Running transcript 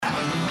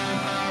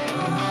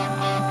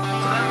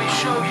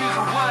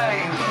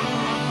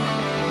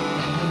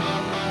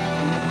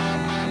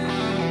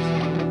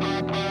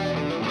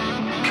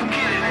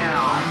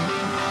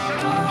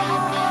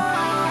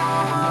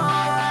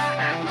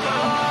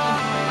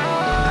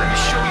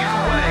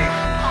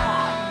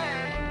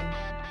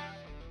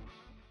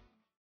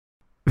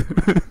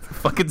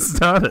Fucking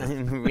start it.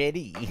 I'm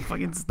ready.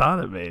 Fucking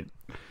start it, man.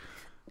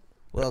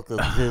 Welcome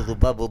to the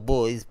Bubble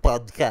Boys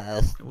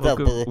podcast.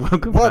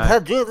 Welcome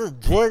back.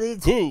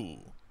 122.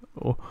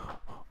 Oh,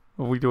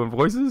 are we doing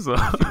voices? If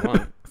you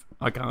want.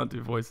 I can't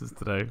do voices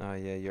today. Oh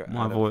yeah, you're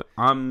My out voice.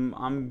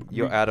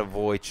 You're out of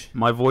voice.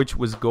 My voice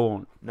was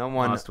gone No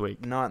one. last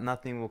week.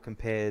 Nothing will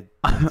compare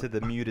to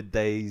the muted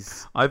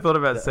days. I thought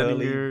about The sending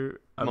early you.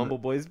 Mumble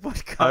Boys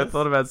podcast. I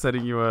thought about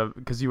sending you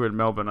because you were in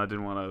Melbourne. I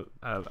didn't want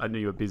to. I knew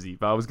you were busy,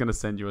 but I was going to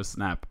send you a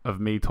snap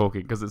of me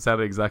talking because it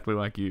sounded exactly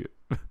like you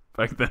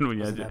back then when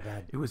you had that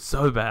bad? It was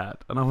so bad,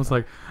 and I was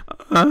like,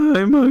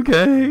 I'm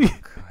okay.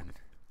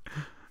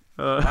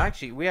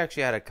 We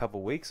actually had a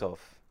couple weeks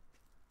off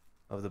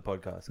of the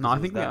podcast. No, I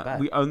think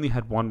we only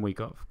had 1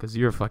 week off because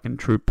you're a fucking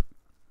troop.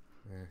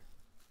 Yeah.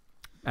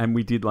 And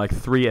we did like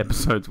 3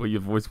 episodes where your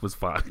voice was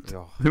fucked.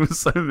 Oh. There was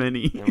so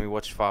many. And we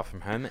watched Far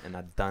From Home, and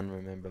I don't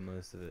remember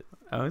most of it.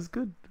 Oh, it's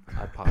good.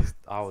 I passed.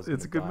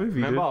 It's a good movie.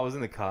 Remember, dude. I was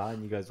in the car,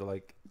 and you guys were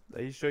like,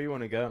 "Are you sure you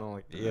want to go?" And I'm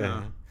like,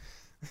 "Yeah."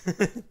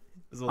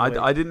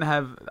 I didn't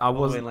have. I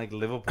wasn't in like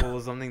Liverpool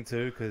or something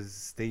too, because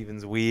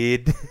Steven's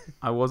weird.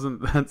 I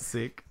wasn't that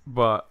sick,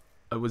 but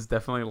it was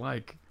definitely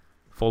like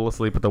fall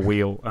asleep at the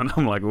wheel, and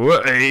I'm like,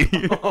 "Way,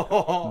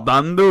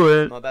 don't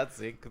do it." Not that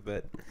sick,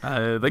 but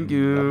Thank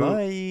you.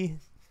 Bye.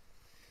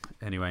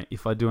 Anyway,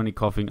 if I do any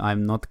coughing,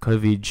 I'm not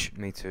COVID.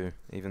 Me too.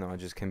 Even though I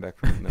just came back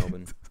from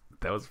Melbourne.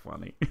 That was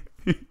funny.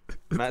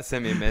 Matt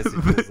sent me a message.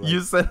 Like,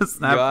 You sent a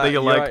snap that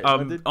you're like,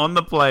 I'm on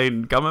the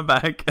plane, coming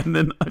back, and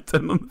then I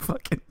turned on the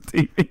fucking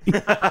TV.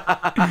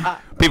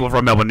 People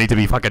from Melbourne need to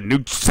be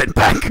fucking sent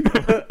back.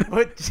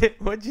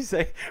 What'd you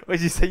say?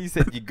 What'd you say? You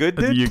said, "You good,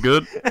 dude?" You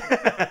good?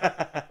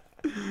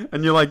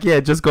 And you're like,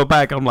 yeah, just go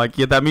back. I'm like,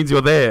 yeah, that means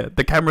you're there.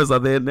 The cameras are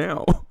there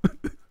now.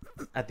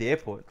 At the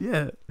airport.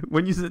 Yeah.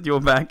 When you said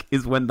you're back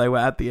is when they were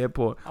at the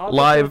airport. Oh,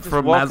 live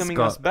from welcoming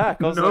Mascot. us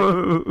back. I was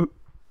No.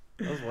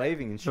 I was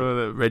waving and shit. Oh,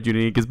 the Red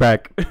Unique is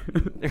back.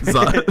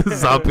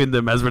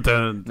 Zarpindam has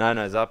returned. No,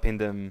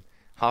 Zarpindam.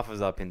 Half of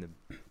Zarpindam.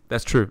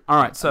 That's true.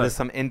 All right, so there's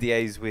some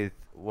NDAs with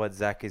what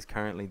Zach is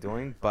currently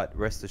doing, but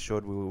rest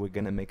assured we're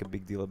going to make a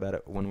big deal about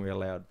it when we're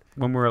allowed.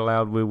 When we're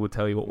allowed, we will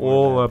tell you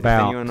all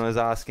about. If anyone was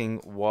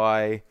asking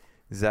why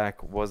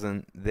Zach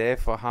wasn't there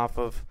for half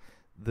of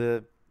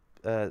the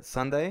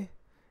Sunday,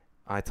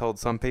 I told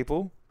some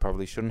people,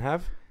 probably shouldn't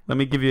have. Let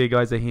me give you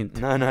guys a hint.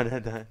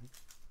 No.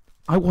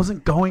 I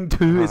wasn't going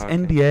to. It's okay.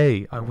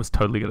 NDA. I was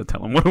totally going to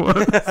tell him what it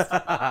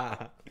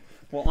was.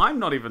 Well, I'm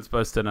not even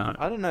supposed to know.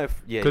 I don't know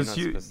if... Yeah, you're not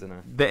supposed to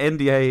know. The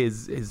NDA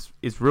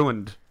is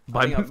ruined.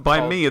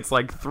 By me, it's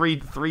like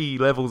three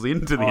levels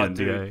into the NDA.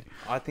 Dude,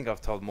 I think I've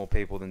told more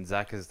people than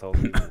Zach has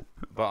told people.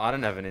 But I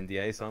don't have an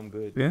NDA, so I'm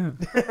good. Yeah.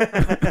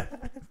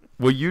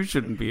 Well, you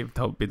shouldn't been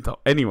told.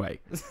 Anyway.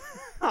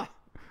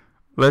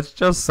 Let's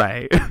just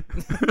say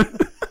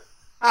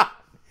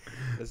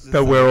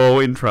that we're all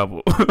in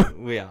trouble.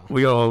 We are.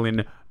 We are all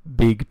in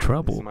big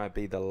trouble. This might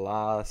be the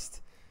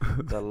last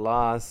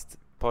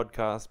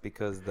podcast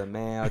because the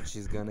match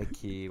is gonna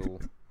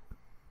kill.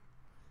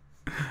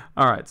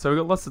 All right, so we've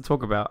got lots to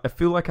talk about. I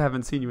feel like I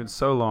haven't seen you in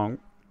so long.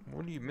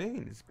 What do you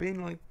mean? It's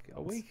been like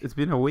a week. It's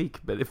been a week,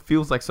 but it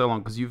feels like so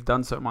long because you've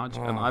done so much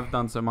and I've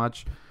done so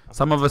much.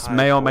 Some of us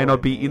may or may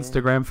not be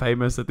Instagram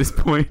famous at this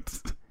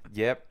point.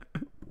 Yep.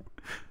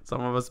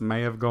 Some of us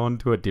may have gone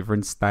to a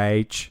different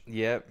stage.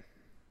 Yep.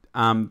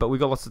 But we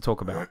got lots to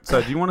talk about.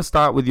 So, do you want to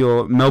start with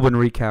your Melbourne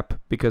recap?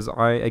 Because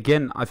I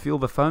feel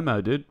the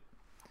FOMO, dude.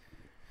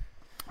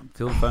 I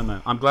feel the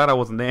FOMO. I'm glad I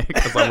wasn't there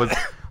because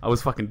I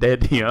was fucking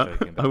dead here.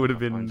 I would have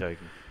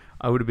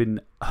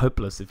been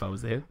hopeless if I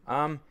was there.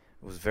 It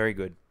was very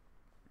good.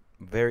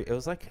 It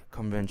was like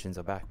conventions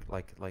are back.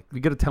 Like we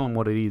got to tell them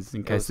what it is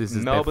in case this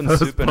is Melbourne their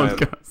first Supanova.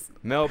 podcast.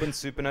 Melbourne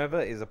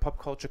Supanova is a pop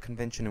culture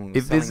convention. And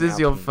if this is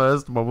your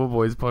first Mumble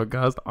Boys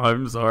podcast,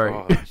 I'm sorry.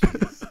 Oh,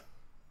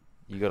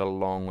 you got a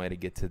long way to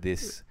get to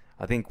this.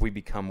 I think we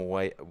become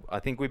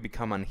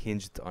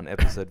unhinged on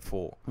episode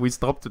 4. We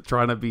stopped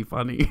trying to be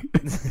funny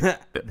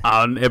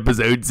on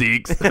episode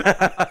 6.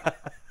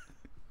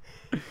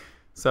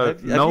 So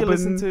have Melbourne, you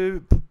listened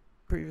to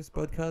previous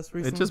podcasts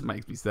recently? It just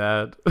makes me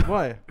sad.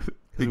 Why?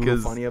 Because we were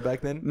funnier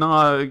back then.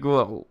 No,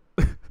 well,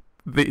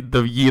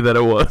 the year that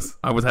it was,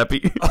 I was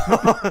happy.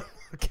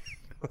 Okay.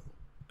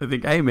 I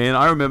think, hey man,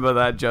 I remember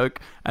that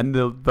joke and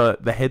the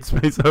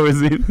headspace I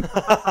was in.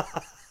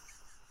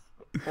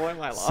 Why am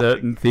I laughing?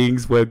 Certain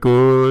things were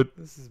good.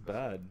 This is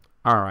bad.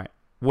 All right,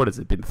 what has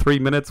it been? 3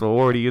 minutes? We're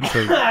already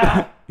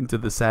into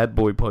the Sad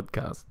Boy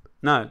podcast.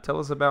 No, tell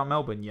us about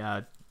Melbourne.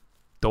 Yeah,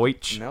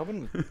 Deutsch.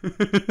 Melbourne.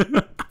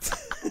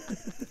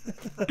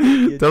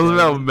 Tell us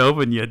about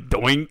Melbourne. You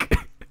doink.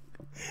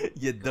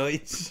 You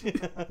Deutsch.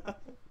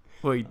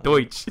 Wait,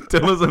 Deutsch.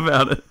 Tell us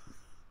about it.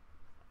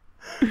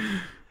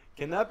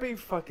 Can that be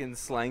fucking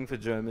slang for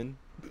German?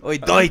 Oi,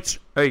 Deutsch.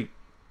 Hey,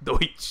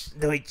 Deutsch.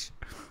 Deutsch.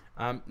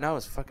 No, it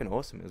was fucking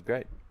awesome. It was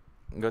great.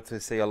 I got to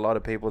see a lot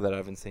of people that I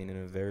haven't seen in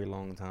a very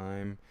long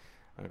time.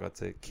 I got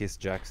to kiss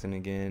Jackson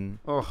again.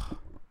 Oh,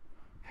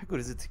 how good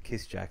is it to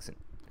kiss Jackson?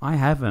 I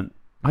haven't.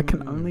 I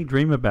can only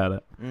dream about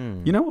it.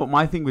 Mm. You know what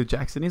my thing with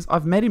Jackson is?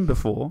 I've met him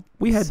before.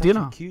 We He's had such a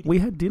dinner. cutie. We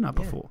had dinner Yeah,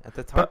 before. at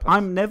the Thai But place.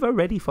 I'm never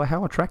ready for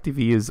how attractive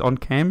he is on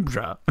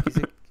camera.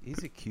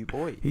 He's a cute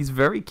boy. He's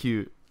very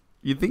cute.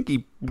 You think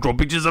he draw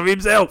pictures of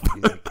himself?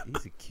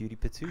 He's a cutie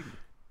patootie.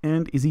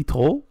 And is he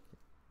tall?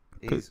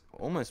 He's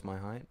almost my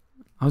height.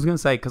 I was gonna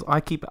say because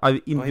He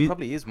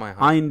probably is my I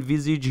height.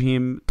 envisage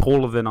him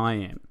taller than I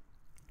am.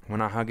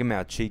 When I hug him,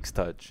 our cheeks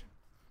touch.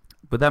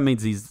 But that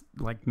means he's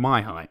like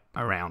my height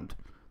around.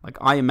 Like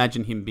I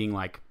imagine him being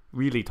like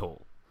really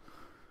tall.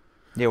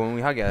 Yeah, when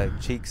we hug, our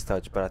cheeks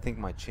touch, but I think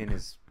my chin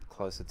is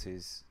closer to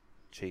his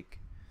cheek.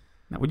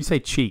 Now, when you say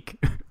cheek,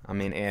 I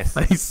mean ass.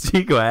 face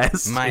cheek or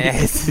ass? My cheek?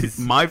 ass is-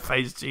 My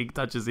face cheek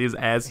touches his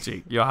ass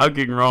cheek. You're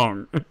hugging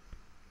wrong.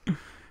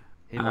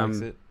 He likes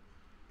it.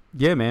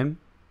 Yeah, man.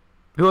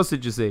 Who else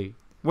did you see?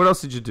 What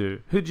else did you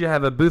do? Who'd you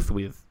have a booth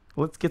with?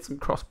 Let's get some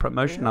cross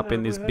promotion up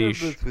in this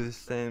bish. With the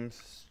same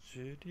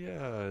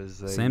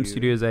studios. Same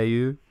studios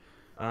AU.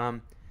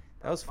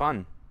 That was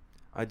fun.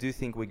 I do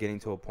think we're getting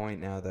to a point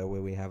now though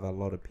where we have a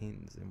lot of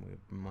pins and we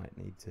might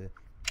need to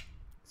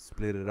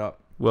split it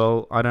up.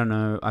 Well, I don't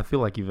know. I feel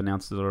like you've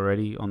announced it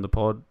already on the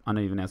pod. I know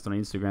you've announced it on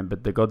Instagram,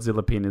 but the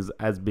Godzilla pin is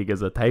as big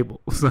as a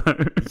table. So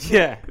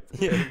Yeah.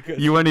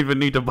 you won't even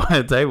need to buy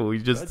a table.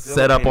 You just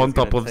set up on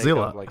top of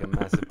Zilla. Like a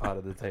massive part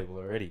of the table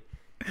already.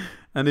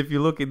 And if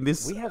you look in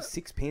this, We have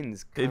 6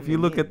 pins. if you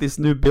look at this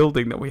new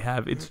building that we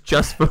have, it's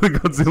just for the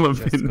Godzilla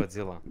just pin.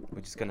 Godzilla.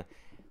 We're just gonna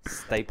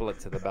staple it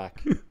to the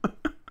back.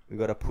 We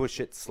gotta push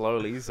it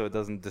slowly so it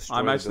doesn't destroy.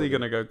 I'm the actually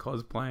building. going to go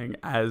cosplaying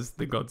as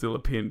the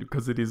Godzilla pin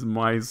because it is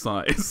my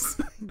size.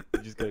 You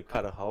just gotta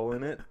cut a hole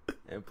in it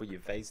and put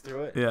your face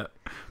through it. Yeah.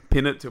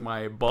 Pin it to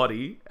my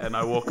body and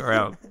I walk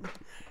around.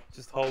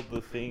 Just hold the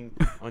thing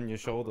on your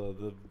shoulder.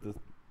 The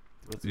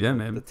what's it Yeah, called?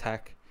 man. The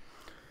tack.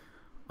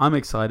 I'm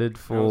excited good.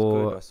 I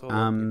for saw a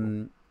lot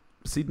of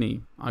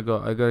Sydney. I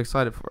got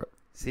excited for it.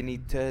 Sydney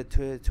to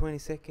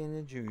 22nd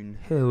of June.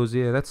 Hells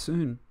yeah, that's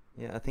soon.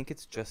 Yeah, I think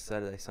it's just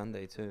Saturday,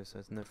 Sunday too, so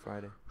it's no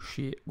Friday.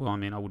 Shit. Well, I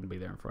mean, I wouldn't be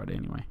there on Friday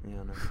anyway.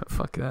 Yeah, I know.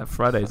 Fuck that.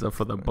 Fridays are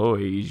for the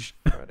boys.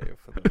 Friday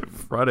for the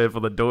Friday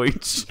for the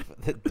Deutsch. for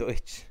the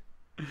Deutsch.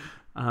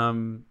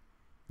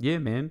 Yeah,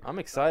 man. I'm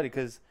excited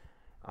because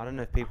I don't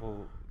know if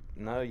people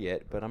know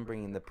yet, but I'm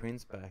bringing the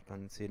Prince back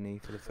on Sydney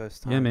for the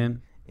first time. Yeah,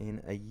 man.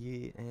 In a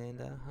year and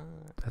a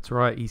half. That's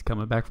right. He's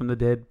coming back from the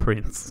dead.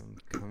 Prince.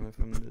 I'm coming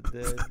from the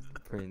dead.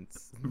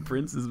 Prince.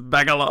 Prince is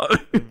back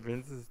alive.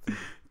 Prince is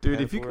Dude,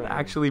 if you could forever.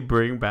 actually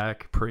bring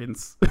back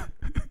Prince.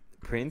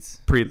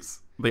 Prince.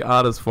 Prince. The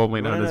artist formerly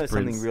You wanna known know as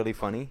Prince. something really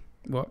funny?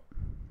 What?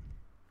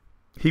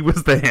 He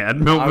was there at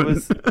Melbourne. I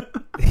was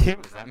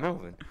at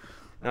Melbourne.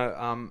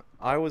 No,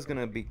 I was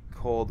gonna be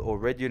called or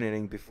Red Unit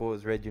Inc. before it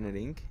was Red Unit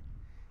Inc.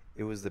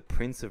 It was the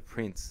Prince of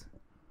Prince.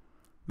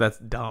 That's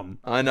dumb.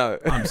 I know.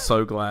 I'm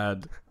so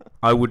glad.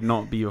 I would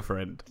not be your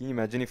friend. Can you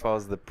imagine if I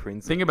was the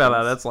Prince? Think of about that.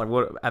 Prince? That's like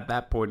what at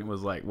that point it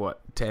was like what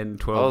 10,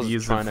 I 12 was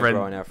years trying of to grow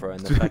an friend. afro, and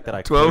the fact that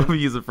I 12 couldn't-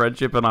 years of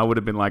friendship, and I would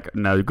have been like,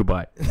 no,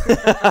 goodbye.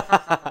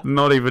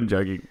 Not even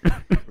joking.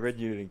 Red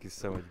Unit Inc. is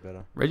so much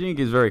better. Reggie Inc.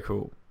 is very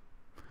cool.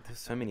 There's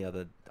so many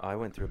other. I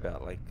went through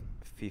about like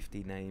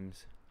 50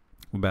 names.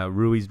 About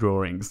Rui's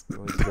drawings,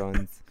 Rui's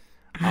drawings.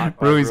 Art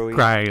by Rui's Rui.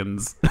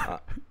 crayons, I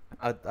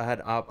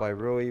had art by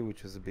Rui,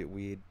 which was a bit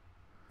weird.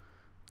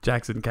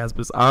 Jackson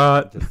Casper's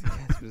art. Just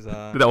Casper's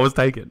art. That was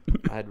taken.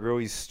 I had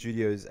Rui's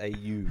Studios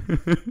AU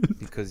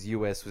because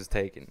US was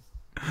taken.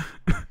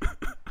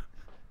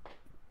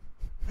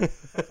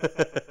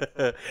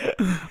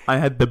 I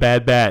had the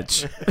Bad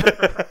Batch.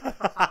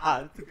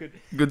 That's a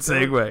Good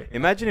segue.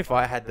 Imagine if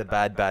I had the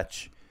Bad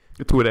Batch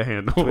Twitter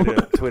handle.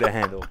 Twitter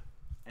handle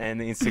and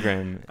the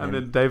Instagram And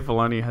then Dave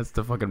Filoni has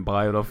to fucking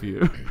buy it off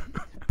you.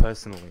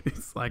 personally.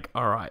 It's like,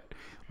 all right,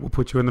 we'll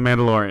put you in the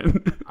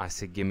Mandalorian. I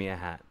said, give me a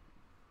hat.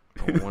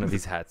 I want one of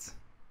his hats.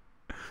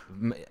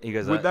 He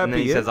goes, Would that and then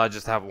be he it? says, I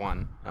just have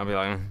one. I'll be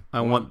like,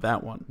 I want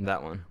that one.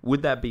 that one.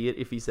 Would that be it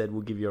if he said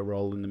we'll give you a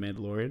role in the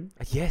Mandalorian?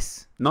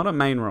 Yes. Not a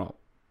main role.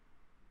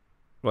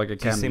 Like a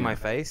Do you cameo. see my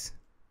face?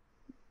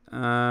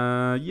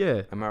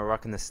 Yeah. Am I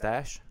rocking the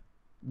stash?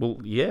 Well,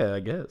 yeah, I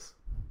guess.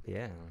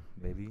 Yeah,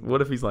 baby.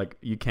 What if he's like,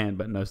 you can,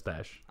 but no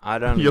stash? I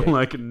don't You're know.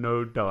 like,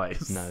 no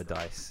dice. No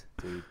dice,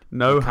 dude.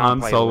 No You can't Han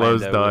play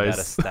Solo's Lando without a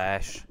dice.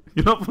 stash.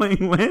 You're not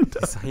playing Lando.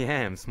 Yes, I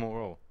am. Small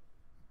role.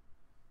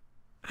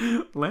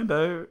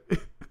 Lando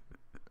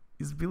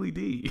is Billy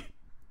D.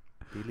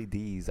 Billy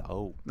D's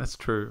old. That's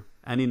true.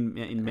 And in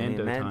And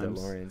Mando in times.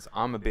 Mandalorians,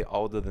 I'm a bit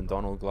older than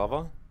Donald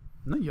Glover.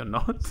 No, you're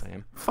not.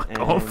 Sam. Fuck And-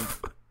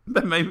 off.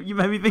 You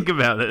made me think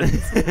about it.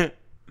 a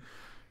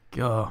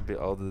God. bit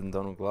older than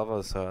Donald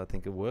Glover, so I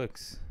think it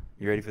works.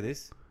 You ready for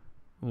this?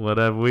 What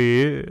have we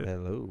here?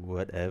 Hello,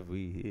 what have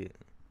we here?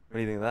 What do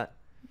you think of that?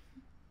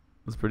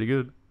 That's pretty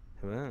good.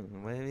 Well,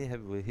 what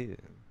have we here?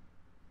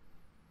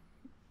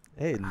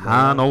 Hey,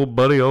 Han, old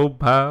buddy, old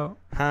pal.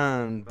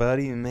 Han,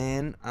 buddy,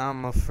 man,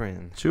 I'm a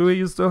friend. Chewie,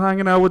 you still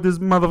hanging out with this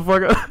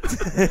motherfucker?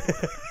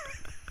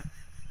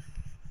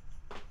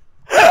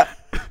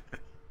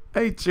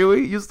 Hey,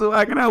 Chewie, you still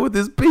hanging out with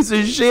this piece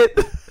of shit?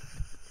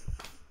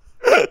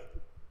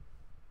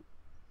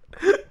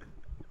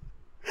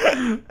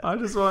 I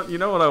just want, you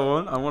know what I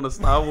want? I want a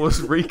Star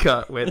Wars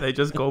recut where they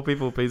just call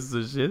people pieces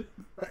of shit.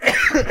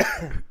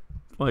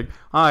 Like,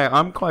 hi,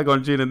 I'm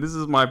Qui-Gon Jinn, and this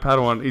is my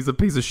Padawan. He's a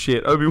piece of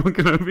shit. Obi-Wan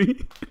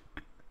Kenobi.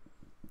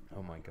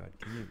 Oh my god,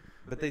 can you?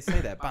 But they say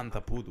that Banta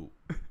Pudu.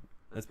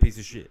 That's piece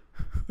of shit.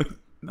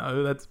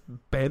 No, that's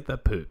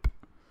bantha poop.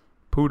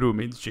 Poodoo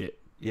means shit.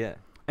 Yeah.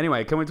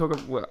 Anyway, can we talk?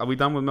 Are we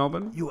done with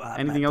Melbourne? You are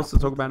Anything else to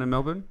talk about in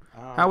Melbourne?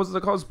 How was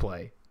the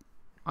cosplay?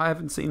 I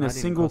haven't seen I a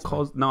didn't single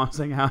cosplay. No, I'm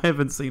saying I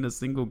haven't seen a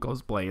single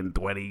cosplay in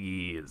 20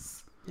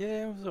 years.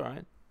 Yeah, it was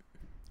alright.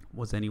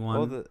 Was anyone?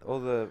 All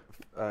the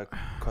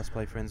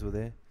cosplay friends were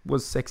there.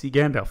 Was Sexy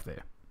Gandalf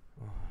there?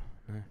 Oh,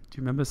 no. Do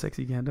you remember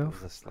Sexy There Gandalf?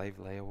 was a slave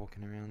Leia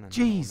walking around. And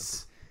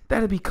Jeez,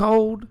 that'd be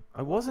cold.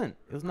 I wasn't.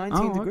 It was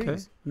 19 degrees.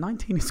 Okay.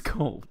 19 is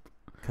cold.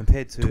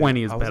 Compared to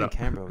 20 is I was better. in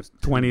Canberra. It was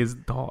 20 is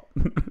hot.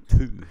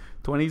 2.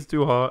 20 is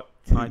too hot.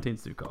 19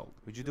 is too cold.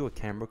 Would you do a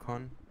Canberra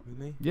con with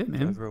me? Yeah,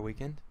 man. Over a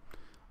weekend?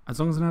 As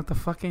long as I don't have to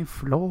fucking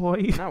fly.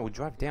 No, we'll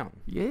drive down.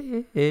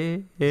 Yeah.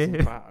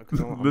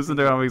 I'm Listen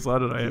to how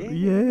excited I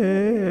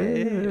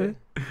am.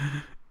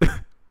 Yeah.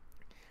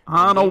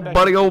 Ah, no,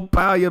 buddy, old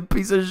pal, you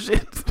piece of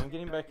shit. I'm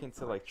getting back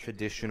into like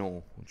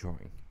traditional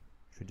drawing.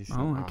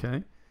 Traditional Oh, art.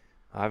 okay.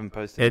 I haven't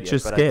posted it Etch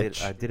yet, a but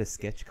sketch. I did a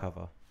sketch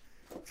cover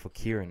for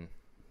Kieran.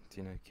 Do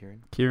you know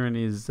Kieran? Kieran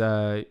is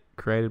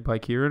created by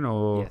Kieran,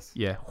 or Yes.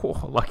 yeah,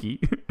 oh, lucky.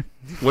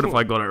 What if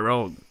I got it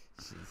wrong?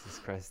 Jesus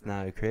Christ.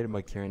 No, created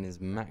by Kieran is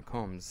Matt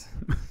Combs.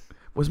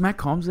 Was Matt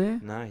Combs there?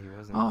 No, he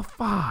wasn't. Oh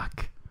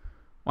fuck.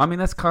 Well, I mean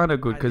that's kind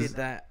of good I because did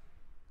that.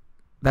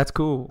 that's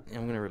cool.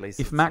 I'm going to release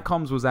If it. Matt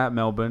Combs was at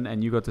Melbourne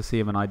and you got to see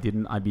him and I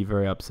didn't, I'd be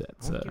very upset.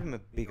 I So want to give him a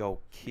big old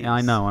kiss. yeah,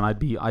 I know, and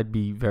I'd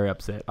be very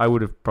upset. I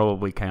would have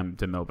probably come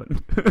to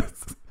Melbourne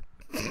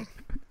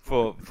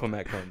For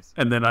Matt Combs.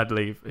 and then I'd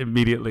leave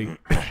immediately.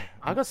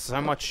 I got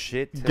so much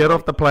shit. To Get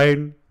off the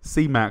plane,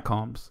 see Matt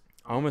Combs.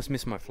 I almost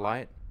missed my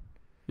flight.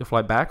 Your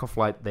flight back or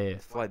flight there?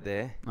 Flight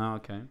there. Oh,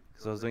 okay.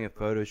 Because I was doing a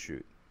photo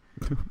shoot.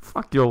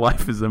 Fuck, your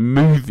life is a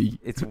movie.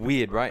 It's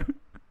weird, right?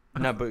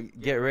 No, but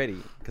get ready.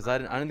 Because I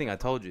don't think I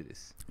told you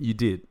this. You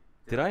did.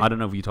 Did I? I don't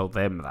know if you told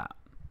them that.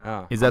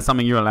 Oh, Is that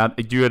something you're allowed?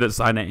 Did you had to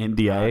sign an no, I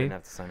NDA? didn't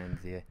have to sign an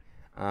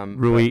NDA.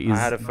 Rui but I is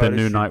had a the photo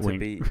new shoot to Nightwing.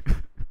 be-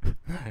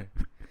 No.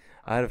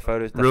 I had a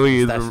photo. That's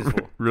Rui what is Stash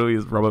for. Rui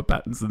is Robert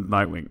Pattinson's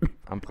Nightwing.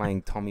 I'm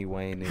playing Tommy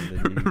Wayne in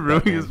the new Rui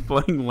Batman. is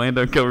playing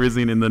Lando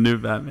Calrissian in the new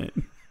Batman.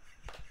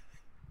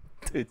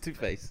 Dude,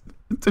 Two-Face.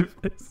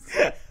 Two-Face.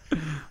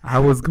 I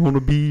was gonna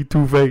be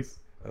Two-Face.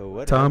 Oh,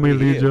 what Tommy are we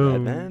Lee here,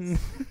 Jones. Batman?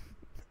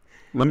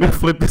 Let me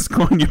flip this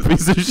coin, you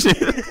piece of shit.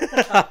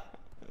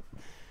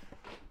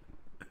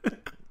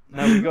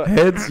 No, we got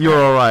Heads, you're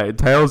alright.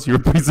 Tails, you're a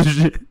piece of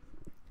shit.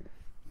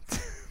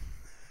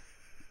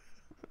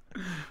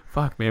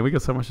 Fuck, man, we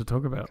got so much to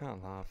talk I about.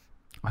 can't laugh.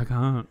 I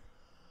can't.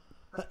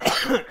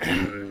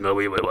 No,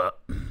 we what?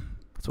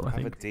 That's what I I have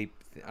a think. deep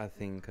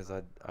thing because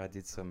I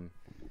did some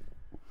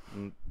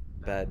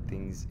bad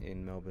things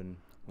in Melbourne.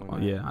 when Oh,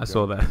 yeah, I drank.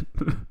 saw that.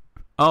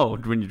 Oh,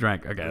 when you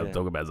drank. Okay, I'll Yeah.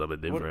 talk about something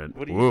different.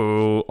 what do you-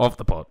 Whoa, off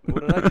the pot.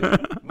 What did I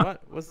do?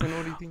 What? What's the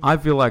naughty thing? I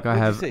feel like I What'd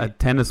you have see? a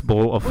tennis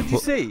ball of. What'd you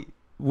see?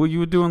 Well, you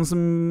were doing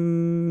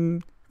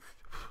some.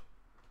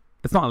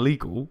 It's not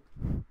illegal,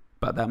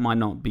 but that might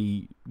not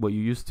be what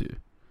you used to.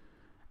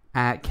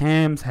 At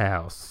Cam's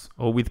house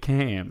or with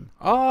Cam.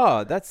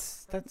 Oh,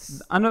 that's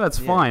I know that's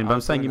Yeah, fine, I but I'm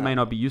was saying you doing may that.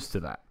 not be used to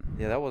that.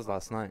 yeah. That was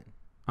last night.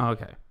 Oh,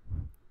 okay.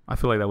 I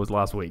feel like that was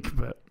last week,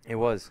 but It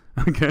was.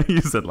 okay.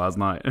 You said last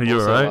night. Are you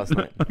Also alright? last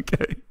night.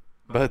 Okay.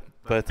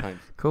 Both times.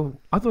 Cool.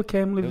 I thought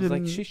Cam It lived was in.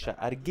 like shisha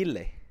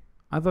argile.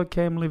 I thought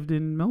Cam lived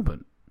in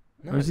Melbourne.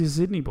 No, Or is he a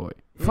Sydney boy?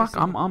 Yeah, Fuck,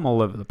 Sydney. I'm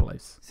all over the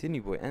place. Sydney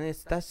boy, and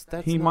that's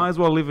He not, might as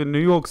well live in New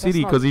York that's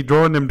City not- because he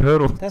drawing them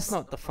turtles. That's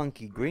not the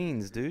funky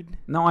greens, dude.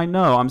 No, I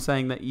know. I'm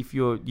saying that if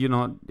you're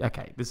not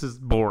okay. This is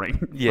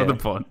boring Yeah. for the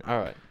pod. All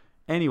right.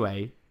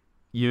 Anyway,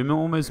 you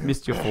almost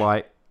missed your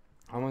flight.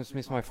 I almost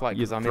missed my flight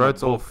Your because I'm in a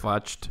throat's all book.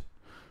 fudged.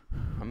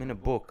 I'm in a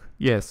book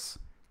Yes.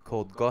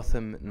 called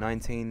Gotham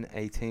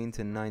 1918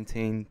 to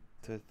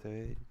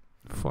 1930.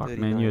 Fuck, 39.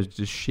 man, you're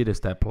just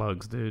shittest at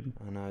plugs, dude.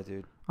 I know,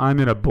 dude. I'm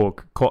in a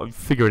book.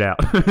 Figure it out.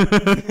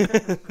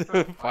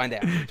 Find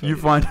out. You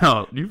find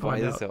out. You by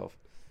find out. yourself.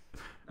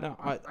 No,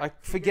 I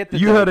forget the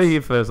You heard it dates.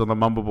 here first on the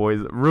Mumble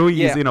Boys. Rui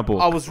Yeah, is in a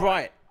book. I was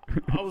right.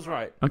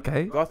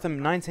 Okay,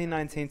 Gotham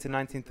 1919 to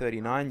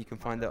 1939. You can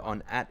find it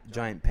on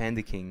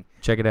 @GiantPandaKing.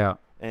 check it out.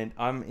 And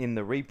I'm in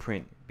the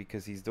reprint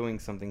because he's doing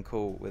something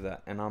cool with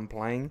that. And I'm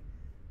playing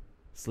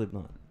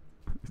Slipknot.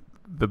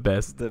 The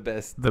best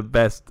The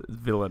best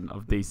villain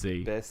of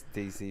DC.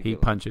 DC He villain.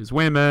 punches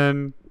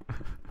women.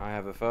 I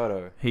have a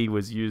photo. He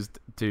was used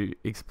to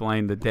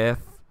explain the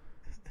death.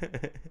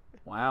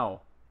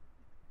 Wow.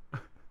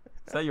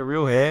 Is that your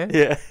real hair?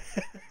 Yeah.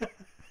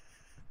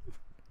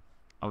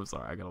 I'm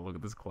sorry, I gotta look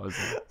at this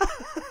closer.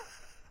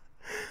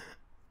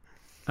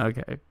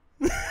 Okay.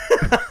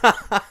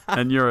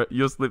 And you're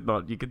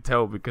Slipknot. You can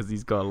tell because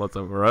he's got lots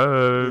of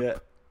rope.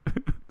 Yeah.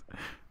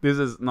 This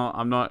is not.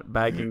 I'm not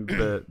bagging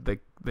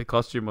the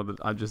costume or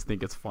I just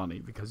think it's funny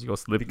because you're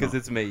Slipknot. Because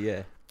it's me,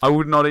 yeah. I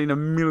would not in a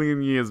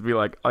million years be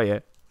like, oh yeah,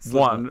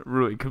 Slipknot. one,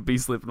 Rui could be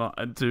Slipknot,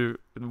 and two,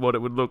 what it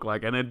would look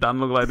like, and it doesn't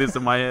look like this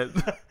in my head.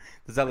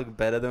 Does that look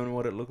better than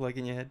what it looked like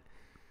in your head?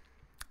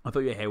 I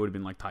thought your hair would have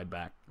been like tied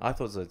back I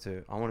thought so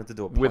too. I wanted to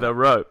do a with a plait.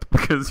 rope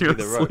because you're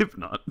With a rope.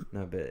 Slipknot.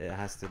 No, but it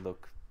has to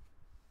look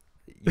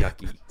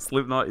yucky.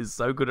 Slipknot is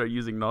so good at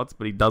using knots,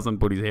 but he doesn't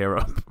put his hair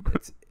up.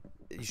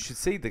 You should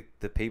see the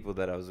people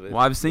that I was with.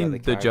 Well, I've seen the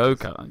the characters.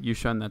 Joker. You've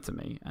shown that to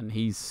me, and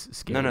he's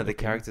scary. No, the looking.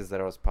 characters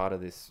that I was part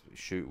of this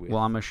shoot with.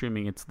 Well, I'm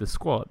assuming it's the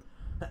squad.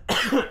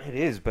 It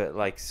is, but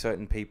like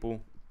certain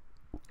people,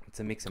 it's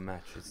a mix and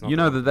match. It's not. You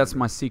know that's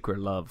my secret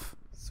love.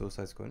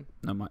 Suicide Squad.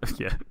 No,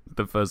 yeah,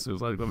 the first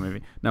Suicide Squad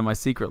movie. No, my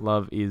secret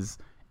love is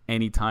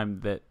any time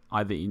that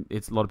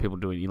it's a lot of people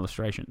doing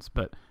illustrations,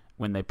 but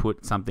when they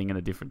put something in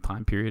a different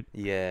time period.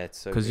 Yeah, it's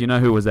so. Because good. you know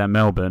who was at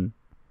Melbourne?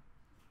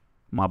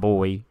 My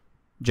boy,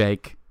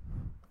 Jake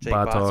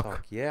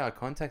Bartok. Yeah, I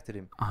contacted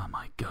him. Oh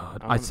my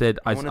god! I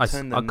wanna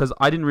turn them- because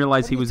I didn't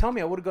realize Why he didn't you was. tell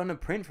me I would have gotten a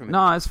print from it.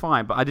 No, it's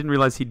fine, but I didn't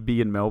realize he'd be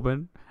in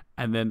Melbourne.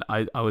 And then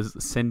I was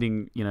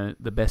sending,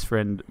 the best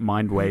friend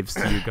mind waves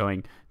to you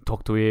going,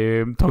 talk to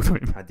him.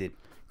 I did.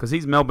 Because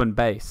he's Melbourne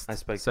based. I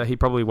spoke. So he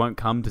probably won't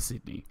come to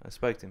Sydney. I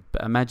spoke to him.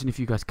 But imagine if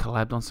you guys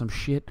collabed on some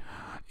shit.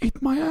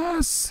 Eat my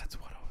ass. That's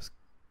what I was.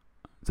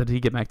 So did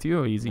he get back to you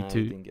or is he No,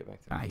 too? he didn't get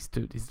back to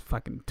me. He's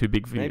fucking too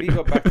big for Maybe you. he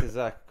got back to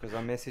Zach because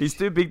I messaged. He's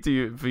too big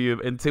for you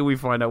until we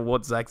find out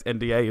what Zach's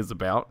NDA is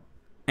about.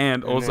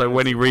 And And also then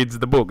when he reads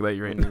the book that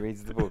you're when in. he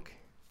reads the book.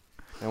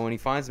 And when he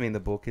finds me in the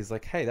book, he's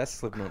like, "Hey, that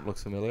Slipknot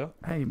looks familiar."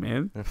 Hey,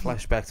 man. And a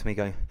flashback to me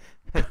going,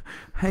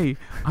 Hey,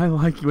 I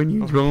like when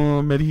you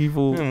draw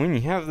medieval... "And when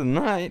you have the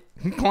night,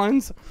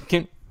 clones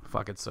can."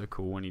 Fuck, it's so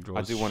cool when he draws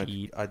I do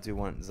shit.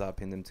 want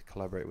Zap in them to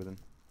collaborate with him.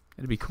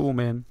 It'd be cool,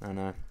 man. I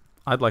know.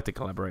 I'd like to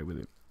collaborate with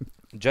him.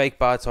 Jake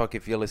Bartok,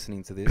 if you're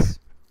listening to this,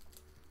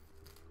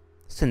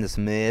 send us a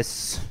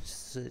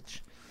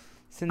message.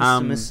 Send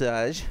us a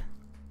massage.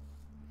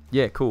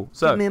 Yeah, cool.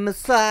 So, Give me a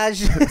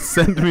massage.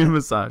 send me a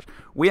massage.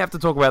 We have to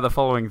talk about the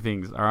following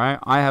things, all right?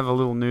 I have a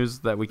little news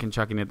that we can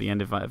chuck in at the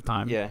end if I have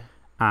time. Yeah.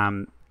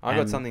 I I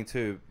got something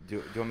too. Do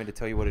you want me to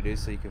tell you what it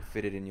is so you can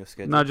fit it in your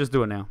schedule? No, just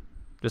do it now.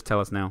 Just tell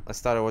us now. I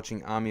started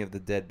watching Army of the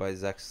Dead by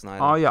Zack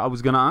Snyder. Oh, yeah, I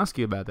was going to ask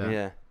you about that.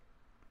 Yeah.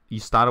 You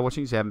started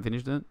watching, so you haven't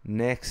finished it?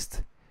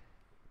 Next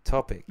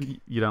topic.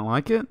 You don't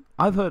like it?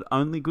 I've heard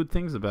only good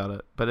things about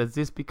it. But is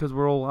this because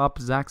we're all up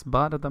Zach's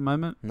butt at the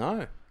moment?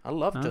 No, I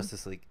love No?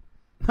 Justice League.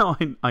 No,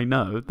 I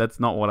know. That's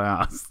not what I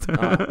asked.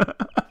 Oh.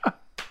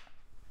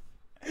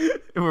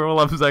 We're all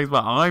up Zach's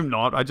butt. I'm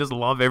not. I just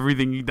love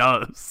everything he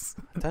does.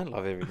 I don't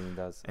love everything he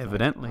does.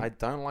 Evidently. I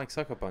don't like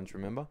Sucker Punch,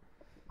 remember?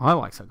 I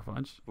like Sucker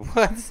Punch.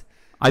 What?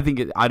 I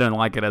don't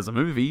like it as a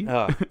movie.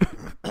 Oh.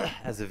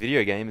 As a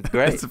video game, it's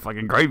great. It's a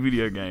fucking great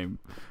video game.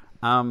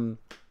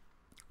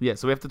 Yeah,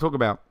 so we have to talk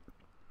about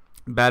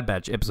Bad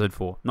Batch episode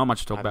 4. Not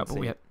much to talk about,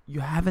 but you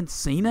haven't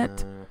seen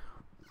it?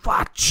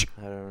 Fudge!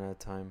 I don't have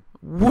time.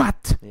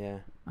 What? Yeah.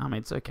 I mean,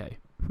 it's okay.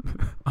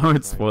 I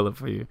won't spoil it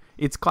for you.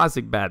 It's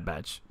classic Bad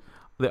Batch.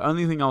 The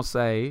only thing I'll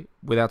say,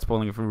 without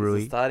spoiling it for Is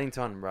Rui, it starting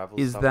to unravel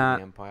is stuff that- in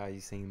the Empire? Are you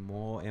seeing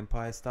more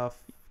Empire stuff?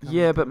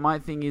 yeah, but my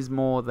thing is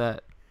more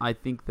that I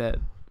think that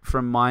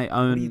from my What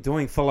are you own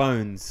doing for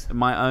loans?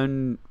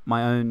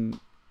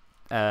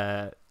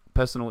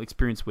 personal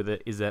experience with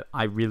it is that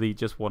I really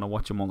just want to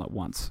watch them all at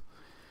once.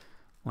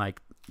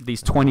 Like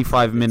these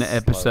 25-minute slow.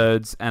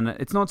 episodes, and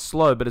it's not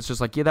slow, but it's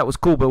just like, yeah, that was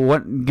cool, but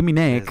what? Give me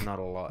neck. There's not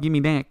a lot. Give me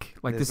neck.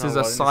 Like There's this not is a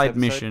a lot in this side episode?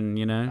 mission,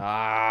 you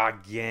know.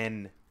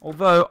 Again.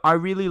 Although I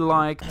really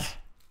liked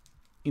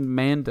in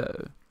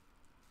Mando,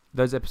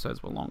 those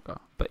episodes were longer,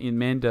 but in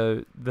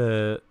Mando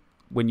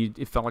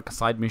it felt like a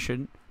side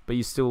mission, but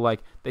you still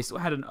they still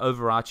had an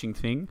overarching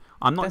thing.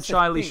 I'm not That's the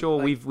entirely thing,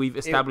 sure like, we've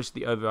established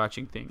the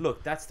overarching thing.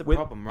 Look, that's the With-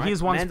 problem, right?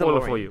 Here's one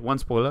spoiler for you. One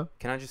spoiler.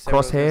 Can I just say what I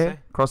was gonna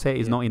Crosshair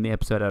is Yeah. not in the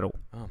episode at all, say?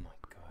 Oh my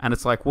god. and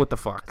it's like, what the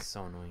fuck? That's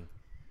so annoying.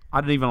 I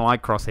don't even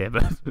like Crosshair,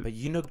 but But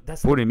you know,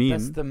 that's Put him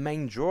that's in. the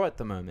main draw at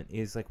the moment.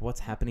 Is like what's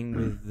happening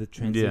with the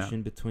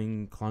transition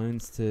between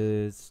clones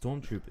to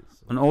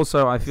stormtroopers. and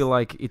also I feel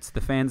like it's the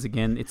fans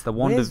again. It's the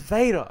Where's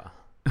Vader?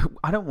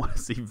 I don't want to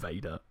see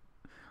Vader.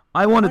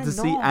 I wanted Why to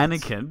see not?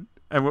 Anakin,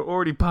 and we're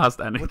already past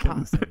Anakin. We're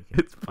past Anakin.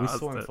 It's We past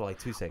saw him it. for like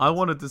 2 seconds. I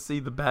wanted to see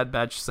the Bad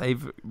Batch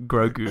save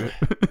Grogu,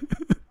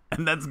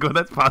 and that's good.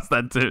 That's past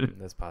that too.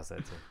 That's past that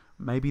too.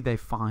 Maybe they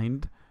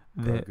find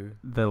Grogu.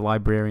 the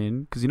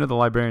librarian, because the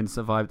librarian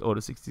survived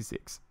Order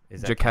 66.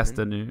 Is that Jocasta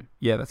canon? knew.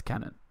 Yeah, that's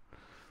canon.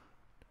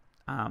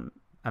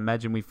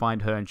 Imagine we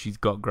find her and she's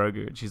got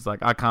Grogu, and she's like,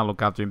 I can't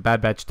look after him.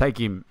 Bad Batch, take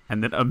him,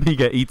 and then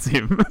Omega eats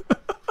him.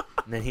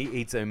 And then he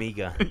eats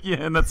Omega. Yeah,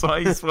 and that's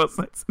why he's force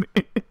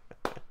sensitive.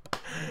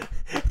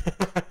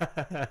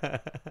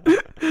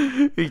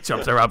 He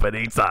chops her up and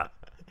eats her.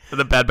 And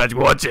the Bad Batch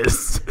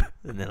watches.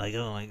 And they're like,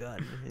 oh my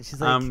god. And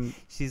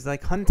she's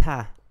like,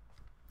 Hunter,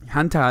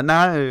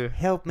 no.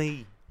 help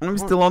me. I'm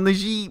still on the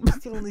sheep. I'm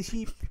still on the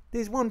sheep.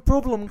 There's one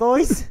problem,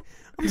 guys.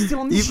 I'm still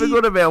on the You sheep.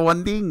 forgot about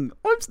one thing.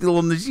 I'm still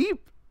on the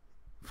sheep.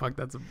 Fuck,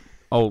 that's a...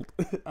 old.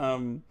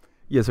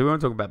 Yeah, so we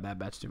won't talk about Bad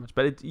Batch too much,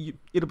 but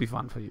it'll be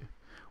fun for you.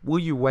 Will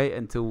you wait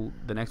until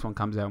the next one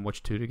comes out and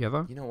watch 2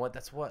 together? You know what?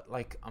 That's what,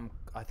 like,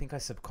 I think I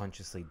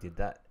subconsciously did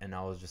that, and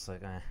I was just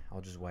like,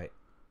 I'll just wait.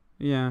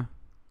 Yeah.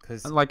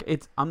 Cause, like,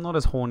 I'm not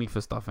as horny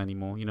for stuff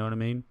anymore, you know what I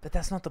mean? But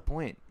that's not the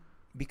point.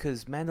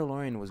 Because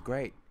Mandalorian was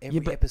great.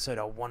 Every episode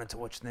I wanted to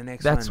watch the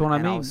next that's one.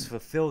 That's what I mean. I was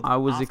fulfilled. I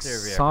was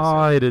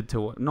excited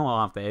to watch.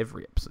 Not after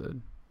every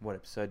episode. What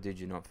episode did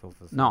you not feel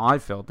fulfilled? No, I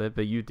felt it,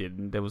 but you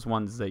didn't. There was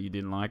ones that you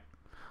didn't like.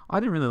 I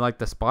didn't really like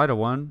the spider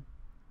one.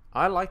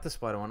 I liked the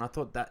spider one. I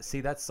thought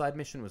that side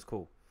mission was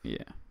cool.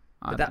 Yeah.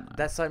 But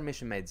that side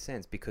mission made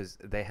sense because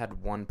they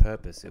had one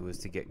purpose. It was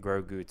to get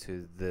Grogu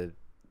to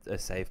a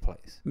safe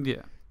place.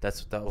 Yeah.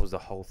 That was the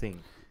whole thing.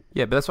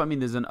 Yeah, but that's what I mean.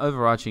 There's an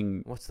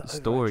overarching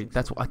story.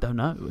 That's what I don't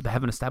know. They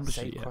haven't established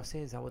it yet.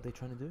 Crosshair, is that what they're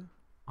trying to do?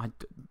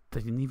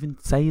 They didn't even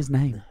say his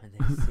name.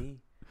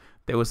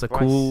 There was a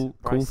cool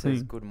Bryce thing.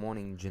 Says, "Good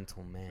morning,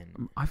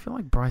 gentleman." I feel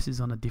like Bryce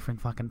is on a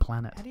different fucking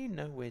planet. How do you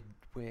know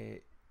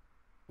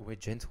we're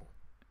gentle?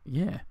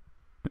 Yeah.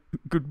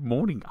 Good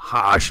morning,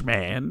 harsh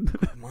man.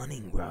 Good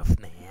morning, rough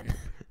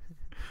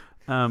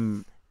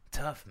man.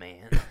 Tough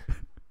man.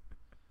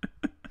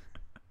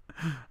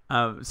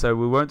 So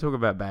we won't talk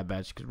about Bad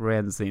Batch because we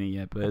haven't seen it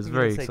yet, but it's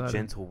very exciting. Say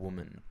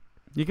gentlewoman.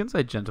 You can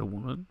say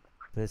gentlewoman,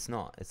 but it's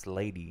not. It's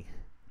lady.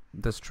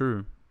 That's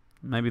true.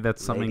 Maybe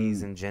that's something.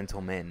 Ladies and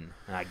gentlemen.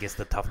 I guess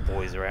the tough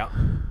boys are out.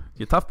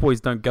 Your tough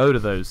boys don't go to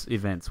those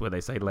events where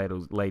they say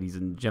ladies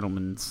and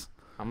gentlemen's.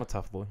 I'm a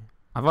tough boy.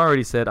 I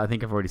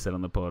think I've already said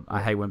on the pod. Yeah.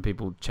 I hate when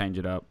people change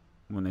it up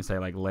when they say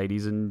like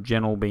ladies and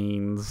gentle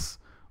beans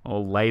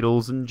or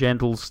ladles and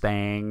gentle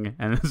stang,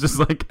 and it's just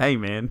like, hey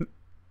man.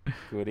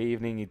 Good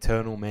evening,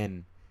 eternal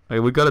men. Okay,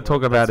 we've got to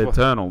talk about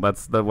Eternal.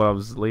 That's what I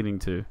was leading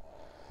to.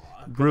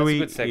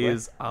 Rui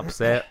is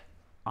upset.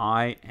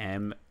 I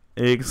am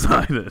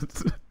excited.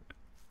 Do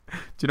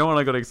you know when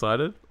I got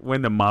excited?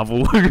 When the Marvel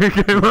logo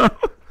came up.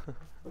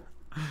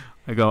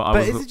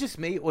 But is it just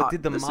me, or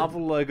did the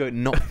Marvel logo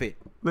not fit?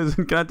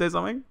 Listen, can I tell you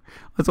something?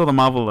 I saw the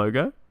Marvel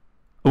logo.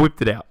 I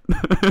whipped it out.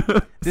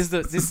 This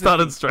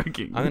started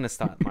stroking. I'm going to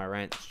start my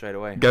rant straight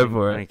away. Go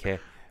for it. I don't care.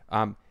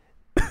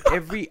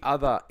 Every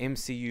other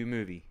MCU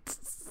movie.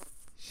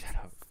 Shut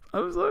up.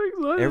 I'm so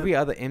excited. Every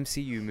other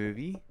MCU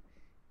movie,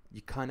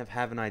 you kind of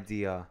have an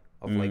idea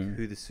of like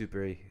who the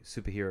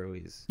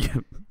superhero is. Yeah.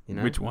 You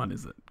know? Which one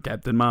is it?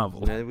 Captain Marvel.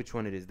 You know which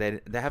one it is.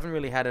 They haven't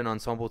really had an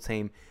ensemble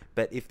team,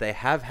 but if they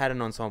have had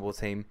an ensemble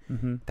team,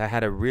 they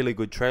had a really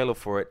good trailer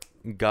for it,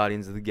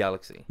 Guardians of the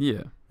Galaxy.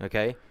 Yeah.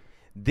 Okay?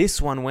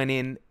 This one went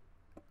in...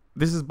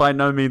 This is by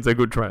no means a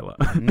good trailer.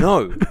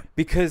 No,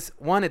 because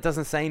one, it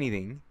doesn't say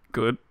anything.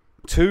 Good.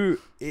 Two,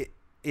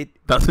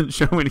 it doesn't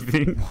show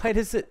anything. Why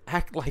does it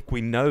act like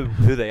we know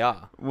who they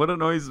are? What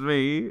annoys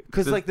me...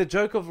 Because like the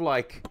joke of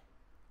like,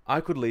 I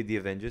could lead the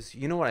Avengers.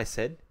 You know what I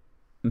said?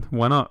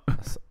 Why not?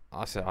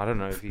 I said, I don't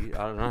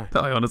know.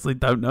 I honestly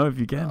don't know if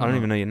you can. I don't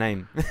even know your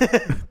name.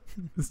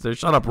 So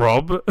shut up,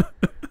 Rob.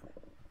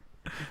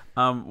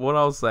 What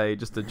I'll say,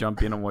 just to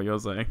jump in on what you're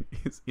saying,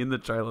 is in the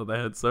trailer they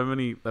had so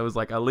many. There was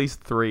like at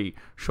least 3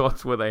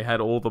 shots where they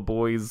had all the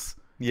boys,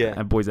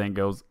 and boys and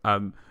girls,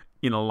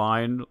 in a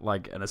line,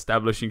 like an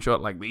establishing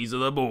shot, like these are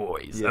the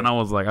boys, and I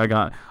was like,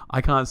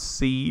 I can't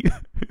see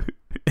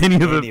any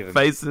of the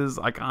faces.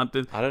 I can't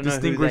I don't know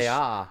who they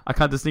are. I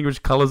can't distinguish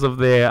colors of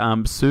their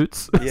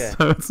suits. Yeah.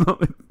 So it's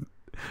not.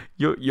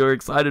 You're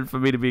excited for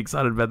me to be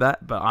excited about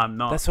that, but I'm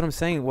not. That's what I'm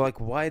saying. Well, like,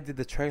 why did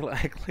the trailer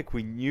act like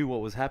we knew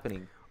what was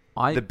happening?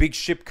 The big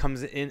ship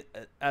comes in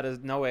out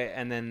of nowhere,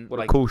 and then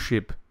what a cool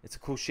ship! It's a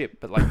cool ship,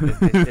 but like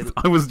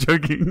I was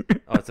joking.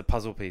 Oh, it's a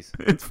puzzle piece.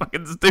 It's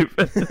fucking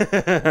stupid.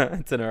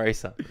 It's an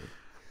eraser.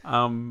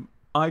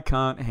 I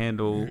can't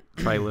handle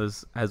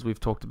trailers, as we've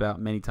talked about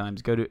many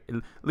times. Go on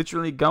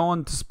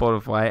to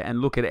Spotify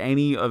and look at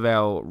any of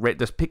our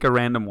just pick a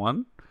random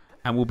one,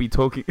 and we'll be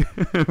talking.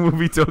 we'll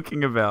be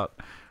talking about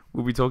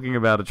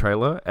a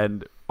trailer,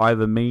 and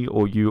either me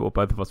or you or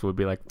both of us would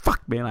be like,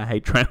 "Fuck, man, I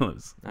hate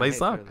trailers. They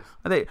suck.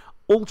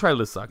 All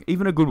trailers suck,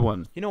 even a good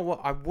one." You know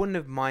what? I wouldn't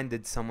have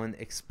minded someone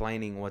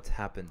explaining what's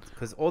happened,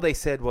 because all they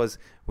said was,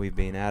 "We've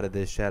been out of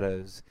the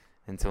shadows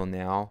until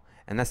now,"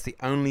 and that's the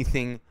only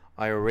thing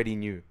I already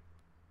knew.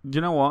 Do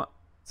you know what?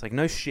 It's like,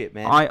 no shit,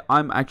 man.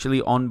 I'm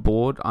actually on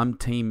board. I'm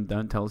team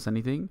don't tell us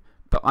anything.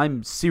 But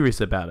I'm serious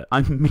about it.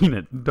 I mean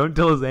it. Don't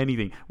tell us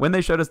anything. When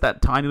they showed us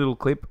that tiny little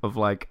clip of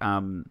like,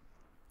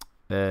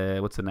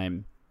 what's her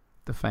name?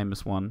 The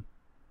famous one.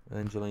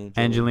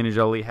 Angelina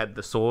Jolie had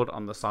the sword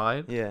on the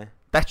side. Yeah.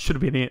 That should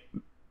have been it.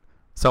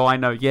 So I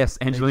know, yes,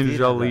 Angelina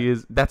Jolie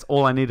is... That's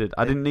all I needed.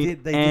 I didn't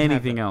need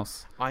anything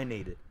else. I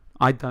need it.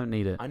 I don't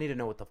need it. I need to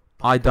know what the...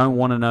 I don't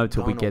want to know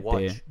till we get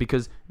there.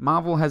 Because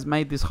Marvel has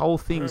made this whole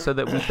thing so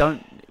that we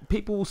don't...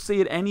 People will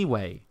see it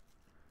anyway.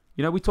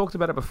 You know, we talked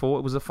about it before.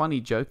 It was a funny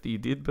joke that you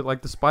did, but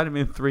like the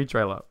Spider-Man 3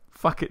 trailer.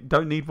 Fuck it,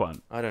 don't need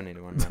one. I don't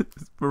need one. No.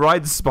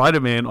 Ride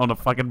Spider-Man on a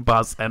fucking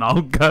bus and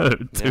I'll go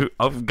to...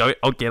 Yeah.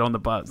 I'll get on the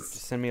bus.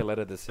 Just send me a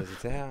letter that says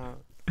it's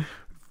out.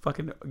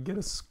 Fucking get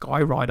a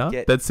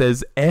Skyrider that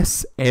says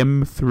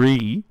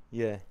SM3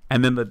 Yeah.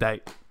 and then the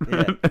date.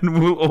 Yeah. And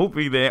we'll all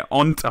be there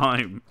on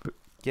time.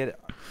 Get it.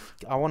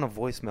 I want a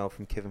voicemail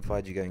from Kevin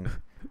Feige going,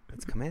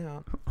 "It's come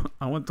out."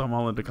 I want Tom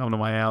Holland to come to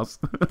my house.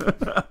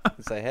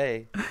 And say,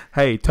 "Hey,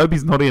 Hey,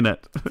 Toby's not in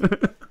it.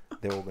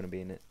 they're all gonna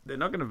be in it." They're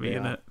not going to be They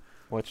in are. it.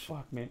 Watch.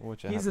 Fuck, man.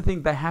 Watch it Here's the happen.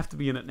 thing. They have to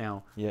be in it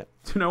now. Yeah.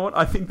 Do you know what?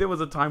 I think there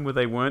was a time where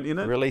they weren't in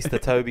it. Release the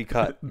Toby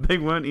cut. They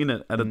weren't in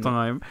it at a Mm.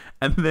 time,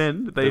 and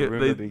then they rumor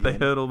they began.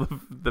 heard all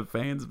the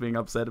fans being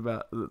upset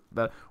about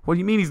that. What do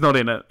you mean he's not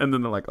in it? And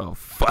then they're like, "Oh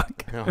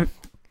fuck, Oh.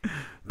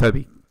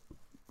 Toby,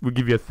 we'll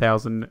give you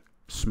 1,000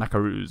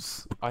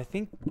 smackaroos." I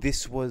think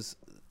this was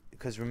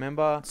because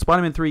remember,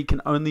 Spider-Man 3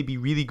 can only be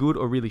really good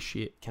or really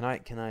shit. can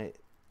I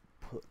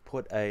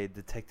put a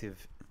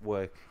detective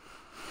work?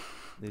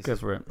 This Go is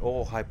for it.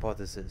 all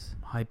hypothesis,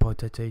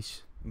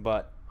 Hypothesis.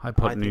 but I think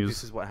Hypotenuse.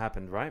 this is what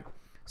happened, right?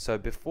 So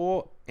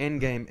before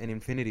Endgame and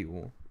Infinity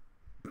War,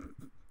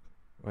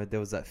 right, there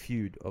was that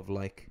feud of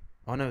like,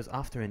 oh no, it was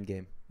after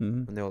Endgame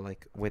Mhm. when they were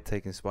like, "We're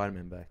taking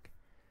Spider-Man back,"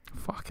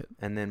 Fuck it.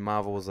 and then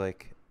Marvel was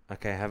like,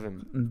 "Okay, have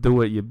him."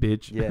 Do it, you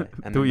bitch. Yeah,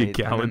 and Do then you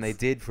they, and cowards. then they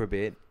did for a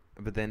bit,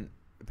 but then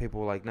people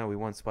were like, "No, we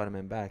want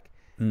Spider-Man back."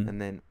 Mm.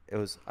 And then it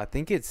was, I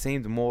think it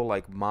seemed more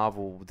like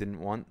Marvel didn't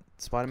want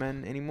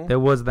Spider-Man anymore. There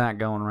was that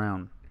going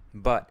around.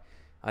 But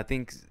I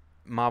think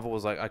Marvel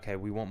was like, "Okay,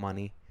 we want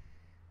money,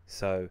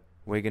 so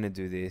we're going to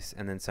do this."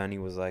 And then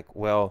Sony was like,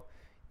 "Well,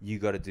 you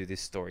got to do this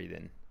story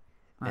then."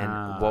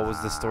 And what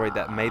was the story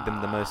that made them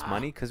the most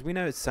money? Because we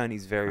know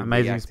Sony's very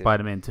Amazing reactive.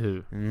 Spider-Man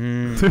 2.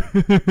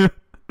 Mm,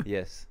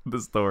 yes. The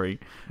story.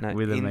 No,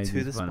 With Into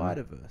Amazing the Spider-Man.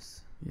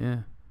 Spider-Verse. Yeah.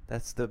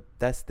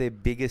 That's their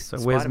biggest.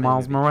 So where's Spider-Man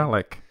Miles movie.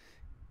 Morales?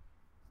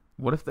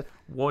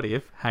 What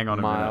if hang on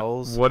a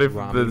Miles minute. What if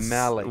Rami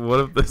Malek. what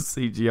if the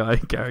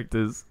CGI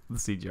characters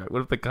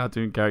what if the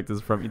cartoon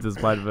characters from Into the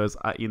Spider-Verse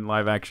are in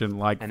live action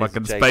like And it's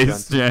fucking Jake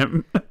Space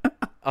Johnson. Jam?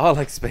 Oh,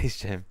 like Space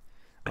Jam.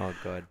 Oh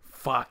god.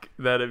 Fuck,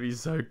 that'd be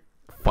so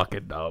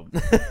fucking dumb.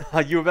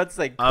 You were about to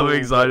say cool, I'm but-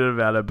 excited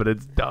about it, but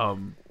it's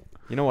dumb.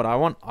 You know what I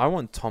want? I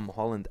want Tom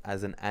Holland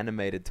as an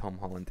animated Tom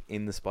Holland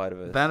in the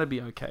Spider-Verse. That'd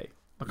be okay.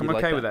 Like, I'm You'd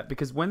like okay with that? that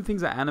because when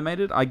things are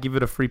animated, I give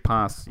it a free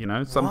pass. You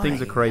know, some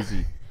things are Why?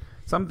 crazy.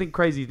 Something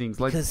crazy things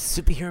like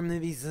superhero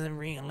movies are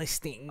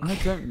realistic. I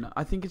don't know.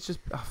 I think it's just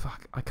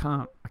fuck. I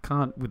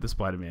can't with the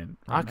Spider-Man.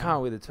 I right now.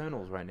 can't with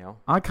Eternals right now.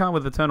 I can't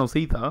with Eternals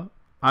either.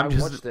 I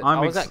watched it. I'm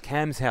I was at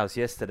Cam's house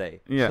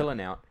yesterday, Yeah. chilling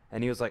out,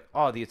 and he was like,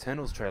 "Oh, the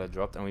Eternals trailer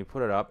dropped," and we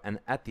put it up, and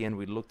at the end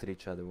we looked at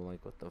each other, we're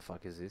like, "What the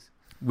fuck is this?"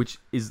 which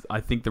is I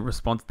think the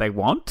response they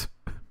want.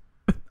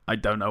 I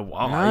don't know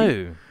why.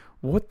 No,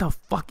 What the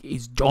fuck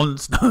is Jon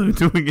Snow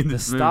doing in the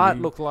this start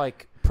movie? looked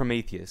like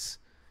Prometheus.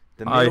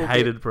 The I middle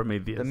hated bit,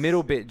 Prometheus. the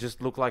middle bit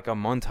just looked like a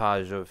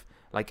montage of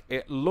like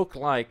it looked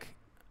like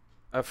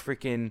a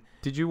freaking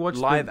Did you watch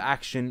live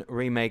action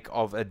remake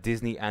of a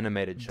Disney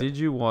animated show. Did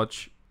you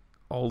watch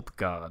Old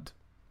Guard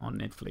on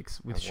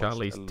Netflix with I watched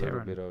Charlize a little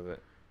Theron? bit of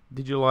it.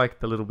 Did you like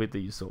the little bit that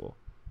you saw?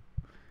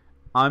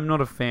 I'm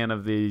not a fan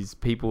of these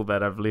people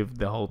that have lived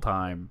the whole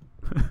time.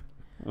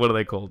 What are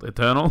they called?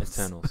 Eternals?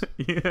 Eternals.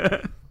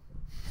 Yeah.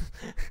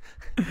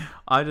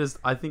 I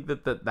think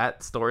that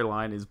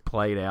storyline is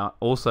played out.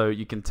 Also,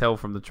 you can tell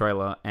from the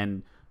trailer,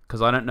 and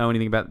because I don't know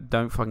anything about,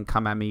 don't fucking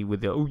come at me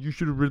with the, "Oh, you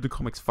should have read the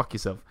comics." Fuck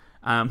yourself.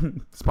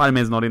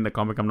 Spider-Man's not in the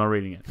comic. I'm not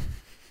reading it.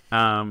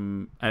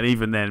 And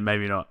even then,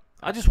 maybe not.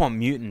 I just want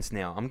mutants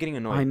now. I'm getting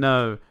annoyed. I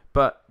know,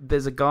 but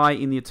there's a guy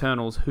in the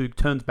Eternals who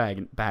turns bad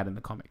in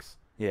the comics,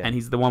 Yeah. and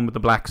he's the one with the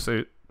black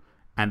suit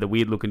and the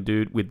weird-looking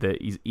dude with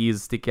his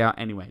ears stick out.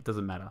 Anyway, it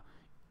doesn't matter.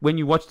 When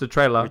you watch the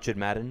trailer, Richard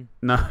Madden.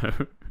 no,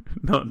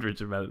 not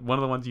Richard Madden. One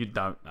of the ones you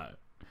don't know.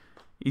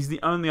 He's the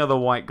only other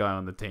white guy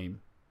on the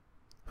team.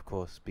 Of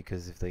course,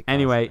 because if they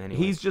Anyway,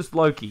 he's just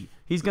Loki.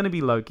 He's going to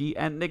be Loki,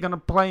 and they're going to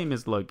play him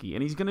as Loki,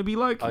 and he's going to be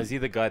Loki. Oh, is he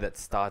the guy that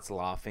starts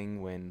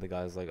laughing when the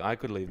guy's like, "I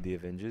could leave the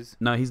Avengers"?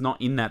 No, he's not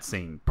in that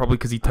scene. Probably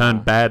because he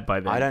turned bad by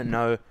then. I don't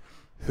know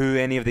who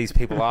any of these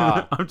people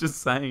are. I'm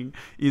just saying,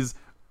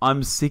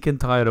 I'm sick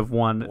and tired of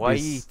one. Why are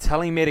you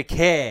telling me to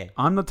care?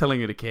 I'm not telling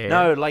you to care.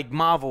 No, like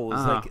Marvel was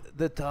Ah. like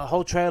the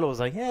whole trailer was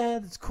like, yeah,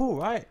 that's cool,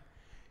 right?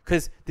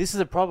 Because this is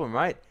a problem,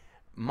 right?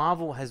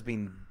 Marvel has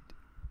been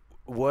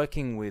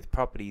working with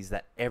properties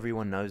that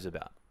everyone knows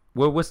about.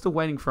 Well, we're still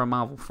waiting for a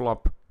Marvel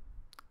flop.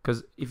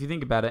 Because if you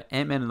think about it,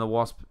 Ant-Man and the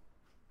Wasp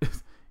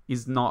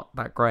is not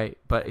that great,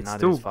 but it's Neither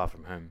still is Far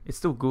From Home. it's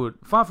still good.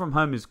 Far From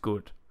Home is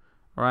good.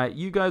 All right,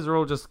 you guys are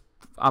all just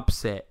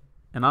upset,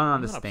 and I don't I'm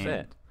not understand.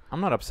 upset. I'm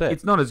not upset.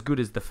 It's not as good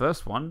as the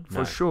first one for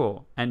No.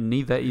 sure, and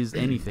neither is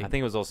anything. I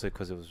think it was also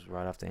because it was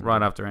right after Endgame.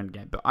 right after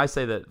Endgame, but I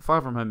say that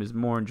Far From Home is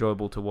more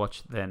enjoyable to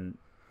watch than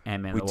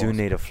Ant-Man. We and the do Wasp.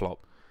 need a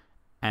flop.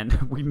 And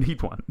we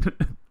need one.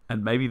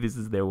 And maybe this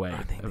is their way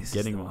I think of this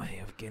getting is the one. way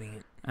of getting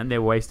it. And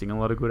they're wasting a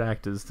lot of good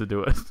actors to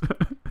do it.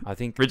 I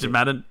think Richard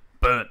Madden,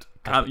 burnt.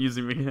 I Can't use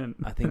him again.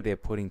 I think they're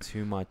putting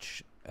too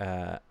much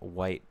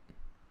weight.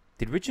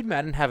 Did Richard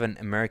Madden have an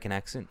American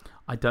accent?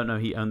 I don't know.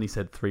 He only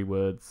said 3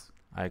 words,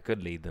 I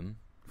could lead them.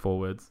 4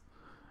 words.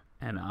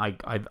 And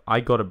I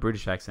got a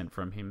British accent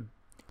from him.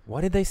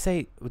 Why did they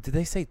say? Did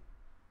they say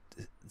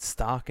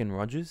Stark and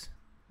Rogers?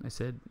 They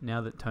said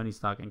now that Tony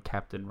Stark and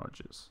Captain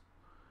Rogers.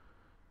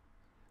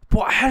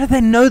 But how do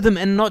they know them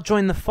and not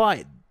join the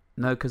fight?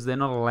 No, because they're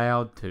not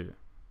allowed to.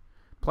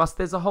 Plus,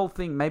 there's a whole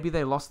thing. Maybe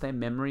they lost their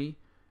memory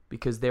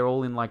because they're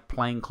all in like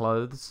plain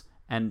clothes,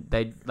 and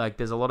they like.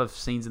 There's a lot of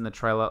scenes in the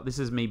trailer. This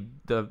is me.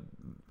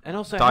 And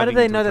also, how do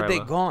they know that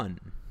they're gone?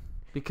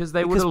 Because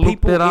they would have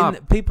looked it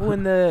up. People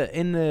in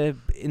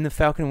the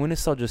Falcon and Winter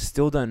Soldier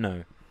still don't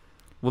know.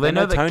 Well, they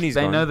know that Tony's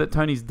gone. They know that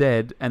Tony's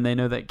dead, and they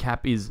know that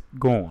Cap is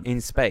gone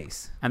In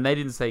space. And they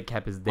didn't say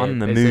Cap is dead. On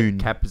the they moon.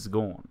 said Cap is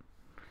gone.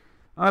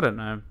 I don't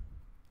know.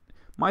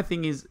 My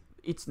thing is,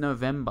 it's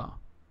November,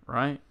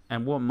 right?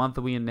 And what month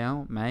are we in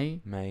now?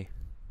 May.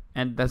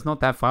 And that's not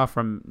that far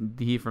from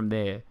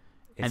there.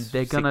 And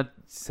they're gonna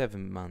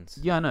 7 months.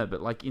 Yeah, I know,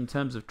 but like in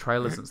terms of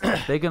trailers and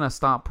stuff, they're gonna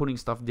start putting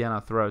stuff down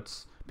our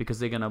throats because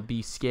they're gonna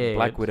be scared.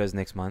 Black Widow's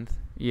next month.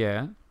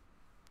 Yeah,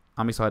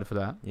 I'm excited for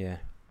that. Yeah.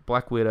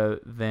 Black Widow,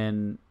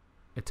 then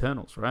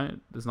Eternals, right?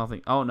 There's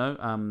nothing. Oh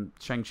no,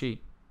 Shang-Chi.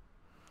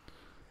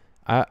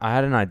 I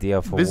had an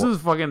idea for this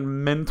is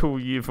fucking mental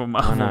year for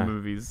Marvel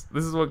movies.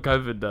 This is what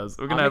COVID does.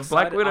 We're gonna have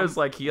Black Widows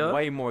like here.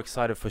 Way more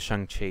excited for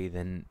Shang-Chi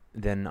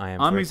than I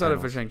am. I'm for excited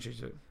Eternals. for Shang-Chi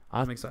too.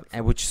 I'm excited.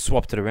 And which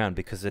swapped it around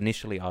because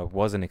initially I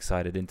wasn't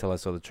excited until I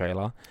saw the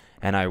trailer,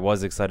 and I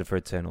was excited for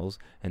Eternals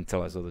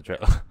until I saw the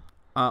trailer.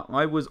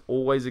 I was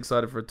always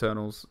excited for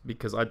Eternals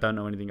because I don't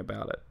know anything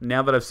about it.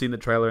 Now that I've seen the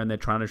trailer and they're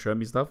trying to show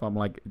me stuff, I'm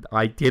like,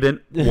 I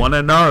didn't want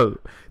to know.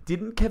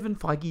 Didn't Kevin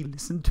Feige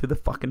listen to the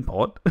fucking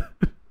pod?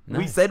 No.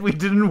 We said we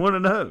didn't want to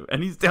know,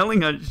 and he's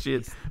telling us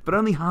shit, but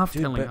only half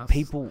telling us.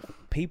 People,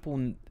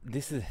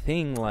 this is the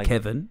thing, like...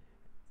 Kevin?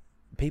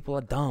 People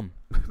are dumb.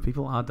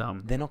 People are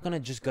dumb. They're not going to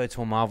just go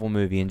to a Marvel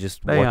movie and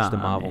just watch the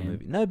Marvel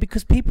movie. No,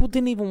 because people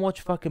didn't even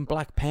watch fucking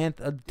Black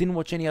Panther, didn't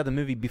watch any other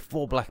movie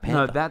before Black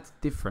Panther. No, that's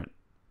different.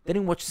 They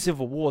didn't watch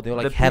Civil War. They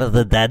were like, how did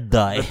the dad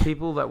die? The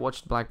people that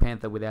watched Black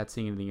Panther without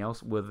seeing anything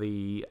else were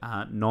the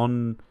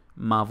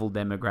non-Marvel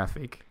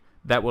demographic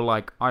that were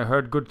like, I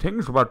heard good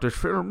things about this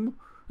film.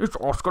 It's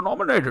Oscar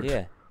nominated.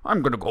 Yeah.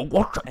 I'm going to go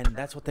watch it. And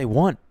that's what they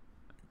want.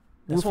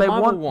 That's what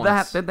Marvel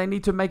wants. Then they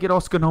need to make it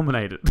Oscar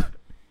nominated.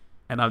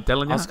 And I'm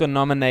telling you. Oscar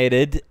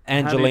nominated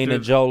Angelina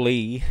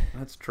Jolie.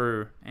 That's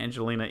true.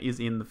 Angelina is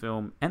in the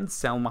film. And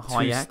Selma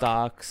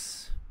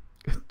Hayek.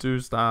 Two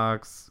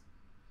Starks.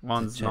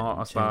 One's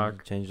not a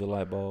Stark. Change the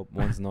light bulb.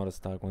 One's not a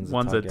Stark. One's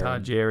a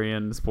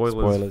Targaryen.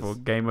 Spoilers for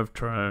Game of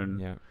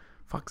Thrones. Yeah.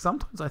 Fuck,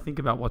 sometimes I think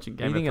about watching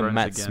Game of Thrones of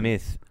Matt again.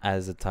 Smith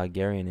as a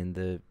Targaryen in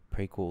the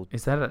prequel.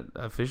 Is that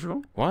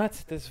official?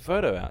 What? There's a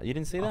photo out. You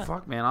didn't see that? Oh,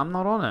 fuck, man. I'm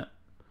not on it.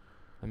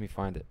 Let me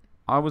find it.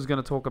 I was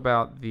going to talk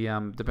about the,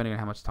 depending on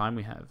how much time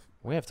we have.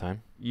 We have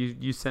time.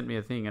 You sent me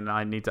a thing, and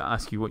I need to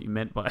ask you what you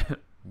meant by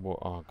it.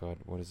 Oh, God.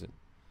 What is it?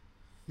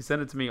 You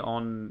sent it to me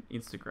on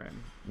Instagram.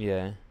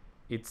 Yeah.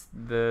 It's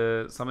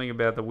something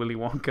about the Willy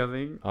Wonka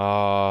thing.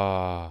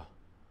 Oh.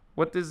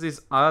 What does this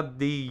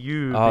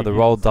RDU Oh, the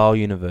Roald Dahl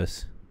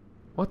universe.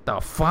 What the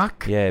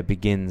fuck? Yeah, it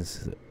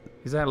begins.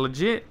 Is that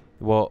legit?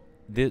 Well,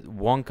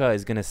 Wonka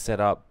is going to set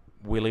up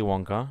Willy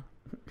Wonka,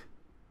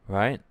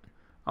 right?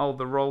 Oh,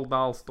 the Roald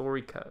Dahl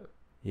Story Co.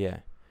 Yeah.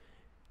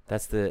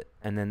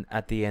 And then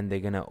at the end, they're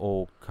going to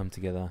all come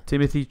together.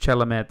 Timothy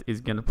Chalamet is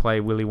going to play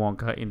Willy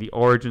Wonka in the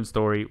origin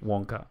story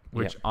Wonka,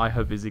 which I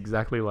hope is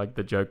exactly like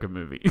the Joker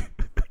movie.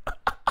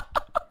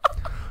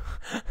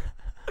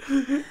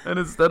 And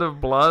instead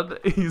of blood,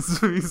 he's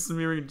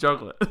smearing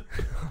chocolate.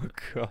 Oh,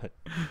 God.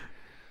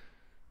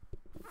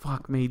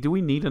 Fuck me. Do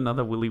we need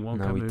another Willy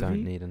Wonka movie? No, we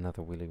don't need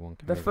another Willy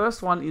Wonka movie. The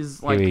first one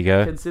is like Here we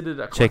go. considered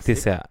a classic. Check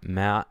this out.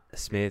 Matt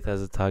Smith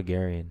as a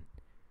Targaryen.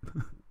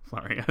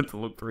 Sorry, I had to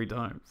look 3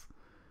 times.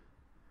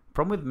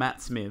 Problem with Matt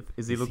Smith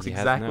is he looks He has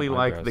exactly no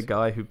like eyebrows. the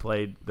guy who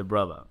played the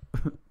brother,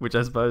 which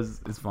I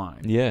suppose is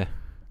fine. Yeah.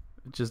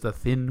 Just a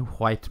thin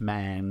white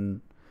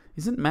man.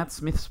 Isn't Matt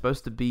Smith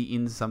supposed to be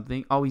in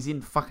something? Oh, he's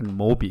in fucking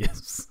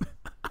Morbius.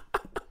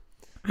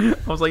 I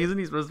was like, isn't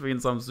he supposed to be in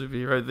some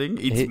superhero thing?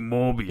 It's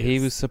Morbius. He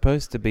was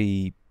supposed to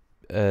be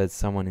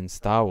someone in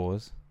Star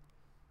Wars.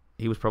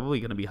 He was probably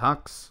going to be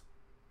Hux.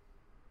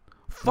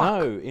 Fuck.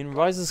 No, in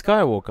Rise of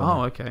Skywalker.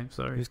 Oh, okay.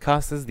 Sorry. He was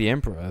cast as the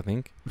Emperor, I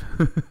think.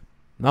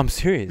 No, I'm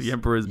serious. The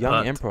Emperor's young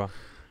butt. Emperor.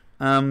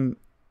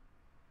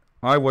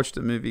 I watched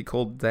a movie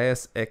called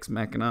Deus Ex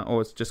Machina,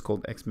 or it's just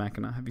called Ex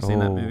Machina. Have you seen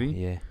that movie?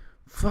 Yeah.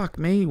 Fuck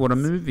me, what a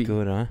movie.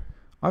 Good, huh?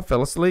 I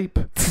fell asleep.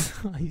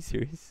 Are you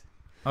serious?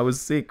 I was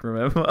sick,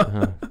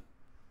 remember?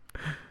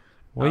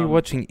 Why are you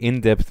watching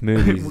in-depth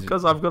movies?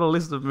 Because I've got a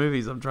list of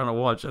movies I'm trying to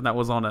watch, and that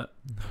was on it.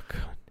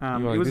 Oh,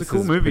 God. It was a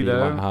cool movie,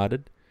 though.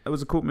 Lighthearted. It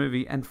was a cool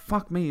movie, and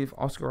fuck me if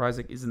Oscar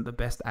Isaac isn't the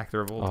best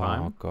actor of all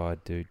time. Oh,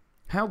 God, dude.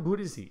 How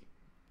good is he?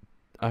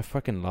 I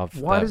fucking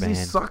love Why that does man. he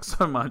suck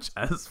so much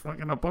as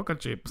fucking a pocket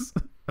chips?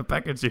 A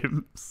pack of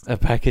chips. A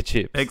pack of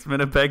chips.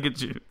 X-Men a pack of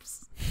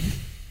chips.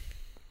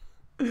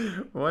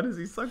 Why does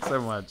he suck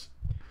so much?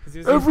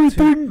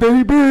 Everything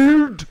they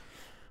build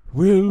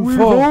will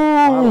fall.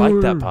 I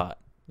like that part.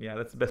 Yeah,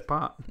 that's the best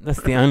part.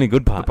 That's the only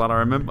good The part. part I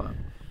remember.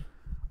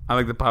 I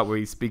like the part where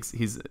he speaks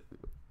his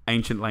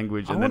ancient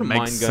language I and then wouldn't make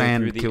mind going through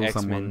sand the kill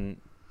X-Men.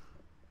 someone.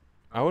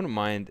 I wouldn't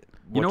mind.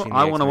 You know what watching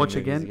I the want to X-Men watch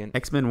movies again?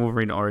 X-Men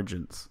Wolverine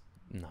Origins.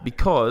 No.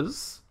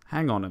 Because,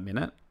 hang on a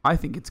minute, I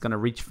think it's going to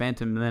reach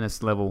Phantom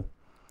Menace level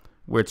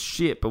where it's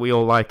shit, but we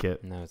all like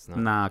it. No, it's not.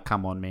 Nah,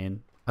 come on,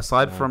 man.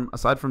 Aside No.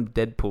 from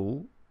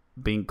Deadpool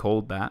being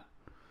called that,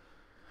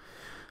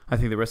 I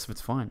think the rest of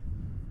it's fine.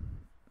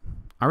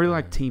 I really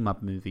like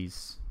team-up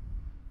movies,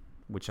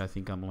 which I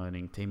think I'm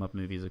learning. Team-up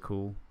movies are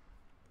cool.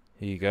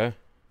 Here you go.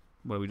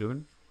 What are we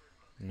doing?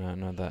 No,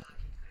 not that.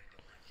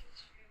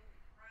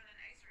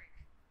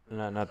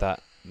 No, not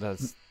that.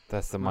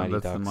 That's the Mighty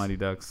That's Ducks. the Mighty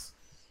Ducks.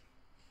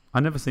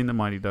 I've never seen the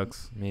Mighty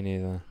Ducks. Me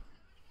neither.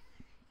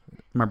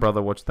 My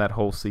brother watched that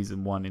whole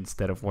season 1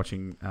 instead of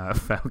watching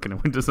Falcon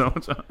and Winter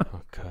Soldier.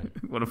 Oh god.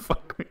 What a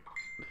fuck.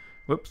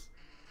 Whoops.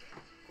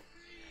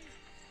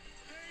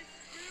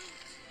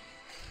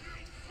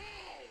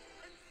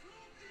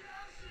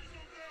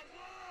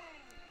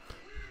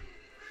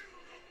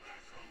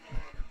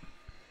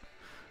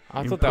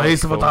 I In thought that was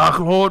place of a cool. Dark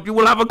Lord, you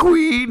will have a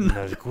queen.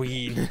 No, the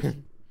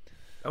Queen.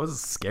 That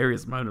was the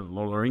scariest moment of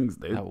Lord of the Rings,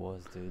 dude. That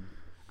was, dude.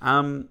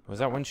 Um, Was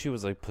that when she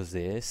was like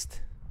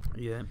possessed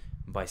yeah.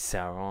 by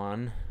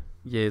Sauron?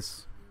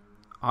 Yes.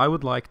 I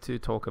would like to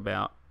talk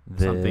about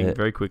The something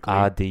very quickly.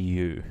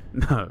 RDU.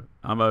 No,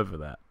 I'm over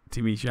that.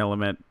 Timmy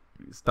Chalamet,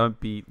 don't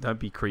be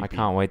creepy. I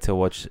can't wait to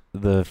watch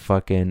the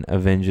fucking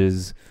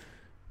Avengers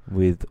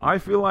with I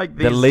feel like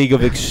the these, League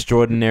of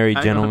Extraordinary Hang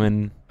on.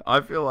 Gentlemen.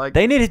 I feel like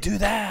They need to do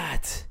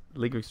that,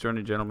 League of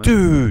Extraordinary Gentlemen.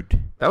 dude.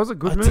 That was a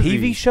good A movie.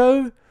 TV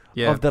show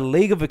Yeah. of the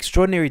League of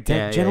Extraordinary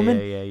Gentlemen.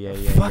 Yeah.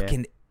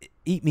 Fucking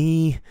eat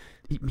me.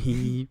 Eat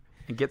me.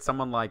 And get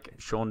someone like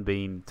Sean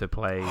Bean to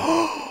play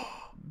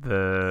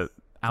the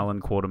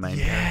Alan Quartermain.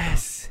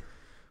 Yes.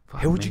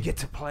 Fuck Who would me. you get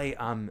to play?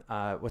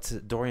 What's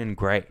it? Dorian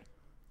Gray,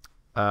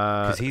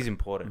 Uh, because he's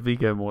important.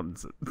 Viggo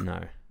Mortensen. No,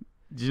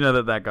 Did you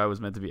know that guy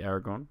was meant to be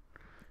Aragorn?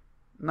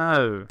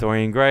 No.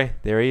 Dorian Gray.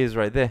 There he is,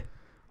 right there.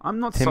 I'm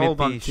not Timothy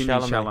sold on Timmy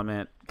Chalamet.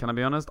 Chalamet. Can I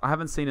be honest? I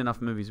haven't seen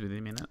enough movies with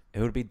him in it. It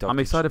would be. I'm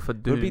excited for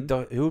It would be.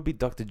 Dune. It would be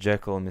Dr.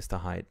 Jekyll and Mr.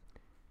 Hyde.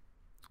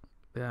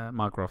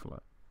 Mark Ruffalo.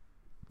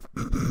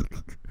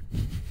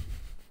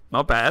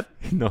 Not bad.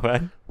 No,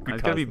 man.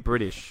 It's gonna be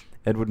British.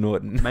 Edward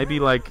Norton. Maybe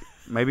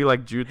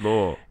like Jude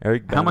Law.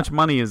 Eric. How much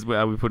money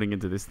are we putting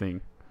into this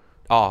thing?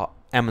 Oh,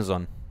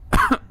 Amazon.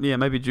 Yeah,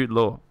 maybe Jude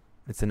Law.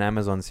 It's an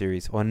Amazon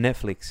series or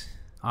Netflix.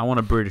 I want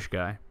a British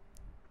guy.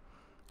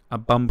 A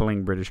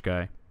bumbling British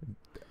guy.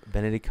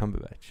 Benedict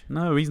Cumberbatch.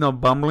 No, he's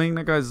not bumbling.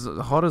 That guy's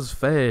hot as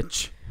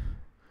fetch.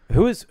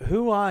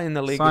 Who are in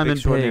the League Simon of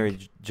Extraordinary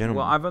Pegg. Gentlemen?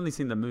 Well, I've only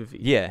seen the movie.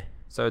 Yeah,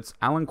 So it's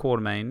Alan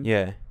Quartermain,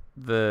 yeah.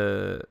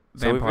 the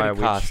So we've vampire already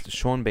witch, cast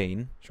Sean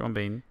Bean, Sean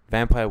Bean.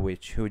 Vampire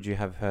Witch. Who would you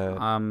have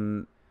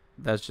her?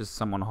 That's just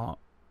someone hot.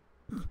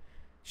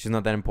 She's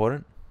not that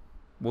important.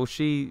 Well,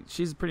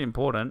 she's pretty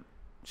important.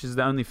 She's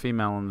the only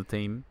female on the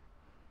team.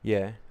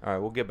 Yeah. All right,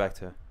 we'll get back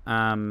to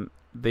her.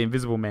 The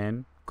Invisible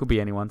Man could be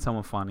anyone,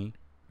 someone funny.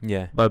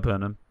 Yeah. Bo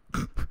Burnham.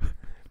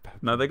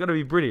 No, they're gonna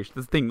be British.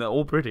 That's the thing. They're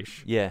all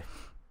British. Yeah.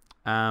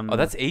 Oh,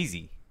 that's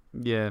easy.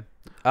 yeah.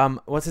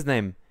 What's his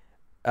name?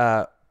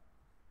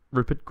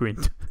 Rupert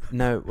Grint.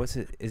 No, what's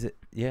it? Is it?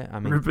 Yeah, I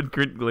mean, Rupert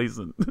Grint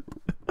Gleeson.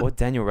 or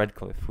Daniel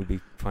Radcliffe would be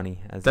funny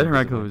as Daniel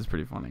Invisible Radcliffe is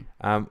pretty funny.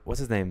 Man. What's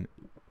his name?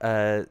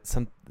 I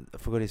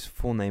forgot his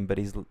full name, but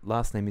his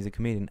last name is a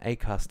comedian,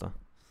 Acaster.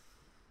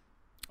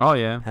 Oh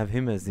yeah. Have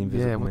him as the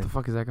Invisible Yeah. What Man. the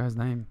fuck is that guy's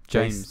name?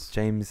 James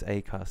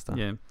Acaster.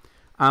 Yeah.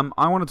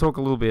 I want to talk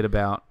a little bit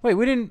about. Wait,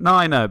 we didn't. No,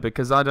 I know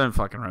because I don't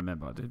fucking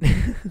remember, dude.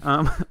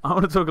 I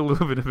want to talk a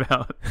little bit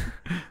about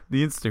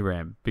the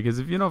Instagram because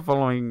if you're not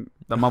following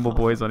the Mumble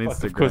Boys on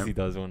Instagram, Of course he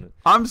does want it.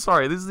 I'm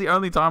sorry. This is the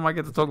only time I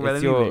get to talk about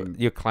It's anything.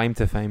 your claim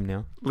to fame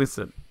now.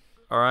 Listen,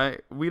 all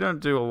right. We don't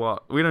do a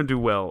lot. We don't do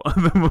well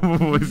on the Mumble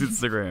Boys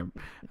Instagram,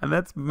 and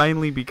that's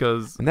mainly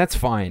because And that's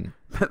fine.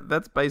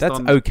 that's based That's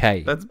on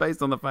okay. that's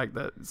based on the fact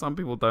that some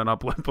people don't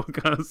upload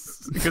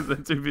podcasts because they're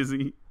too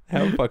busy.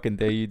 How fucking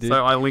dare you, dude?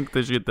 So I link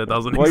the shit that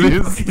doesn't why, are you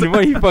exist fucking, why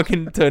are you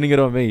fucking turning it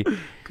on me?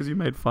 because you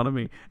made fun of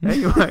me.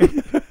 Anyway,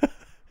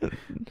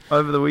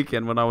 over the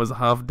weekend when I was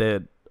half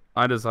dead,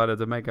 I decided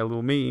to make a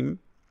little meme,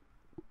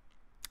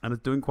 and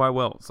it's doing quite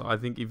well. So I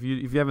think if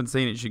you haven't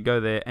seen it, you should go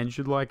there and you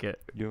should like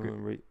it. You want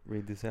to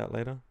read this out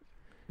later?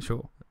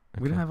 Sure.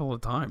 We Okay. don't have a lot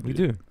of time. We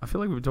dude. do. I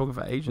feel like we've been talking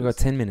for ages. We've got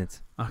 10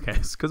 minutes. Okay,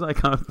 it's because I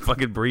can't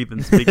fucking breathe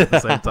and speak at the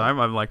same time.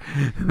 I'm like,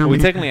 We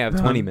technically have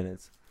 20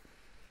 minutes.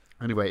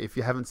 Anyway, if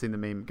you haven't seen the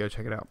meme, go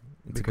check it out.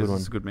 It's a because good one.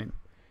 It's a good meme.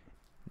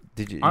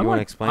 Did you I want to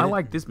like- explain I it?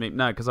 like this meme.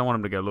 No, because I want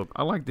him to go look.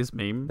 I like this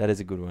meme. That is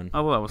a good one.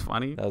 I thought that was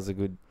funny. That was a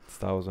good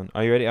Star Wars one.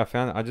 Are you ready? I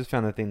just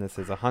found the thing that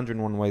says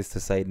 101 ways to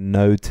say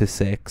no to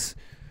sex.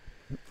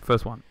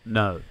 First one,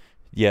 no.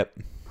 Yep.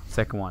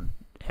 Second one,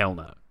 hell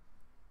no.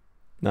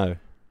 No.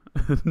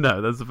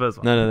 No, that's the first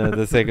one. No.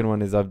 The second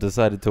one is I've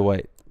decided to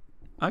wait.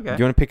 Okay. Do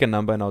you want to pick a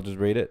number and I'll just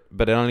read it?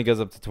 But it only goes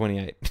up to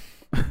 28.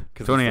 'Cause it's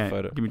the 28.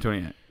 photo. Give me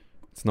 28.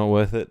 It's not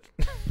worth it.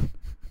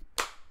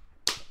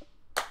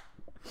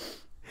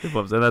 Hip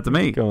hop said that to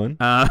me. Go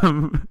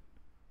on.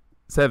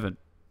 7.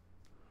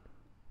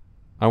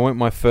 I want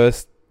my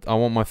first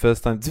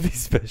time to be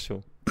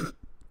special.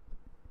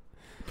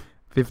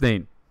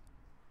 15.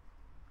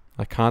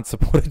 I can't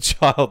support a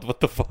child. What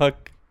the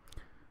fuck?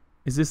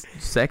 Is this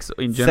sex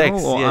in general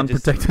Sex, or yeah,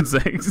 unprotected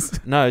sex?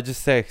 No,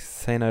 just sex.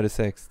 Say no to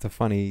sex. It's a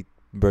funny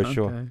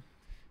brochure. Okay.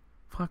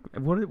 Fuck.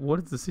 What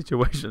is the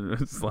situation?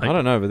 It's like I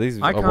don't know, but these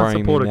I are can't worrying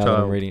me support a now that I'm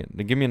child. reading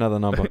it. Give me another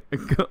number.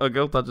 a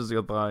girl touches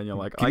your thigh and you're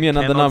like, Give I me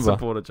another cannot number.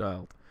 support a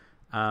child.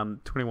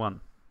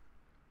 21.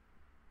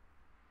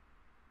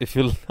 If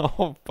you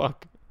oh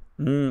fuck.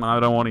 I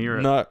don't want to hear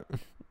it. No.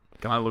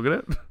 Can I look at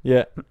it?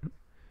 Yeah.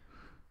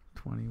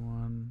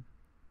 21.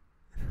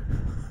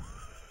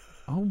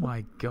 Oh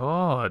my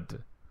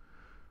god.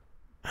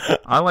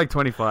 I like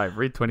 25.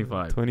 Read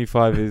 25.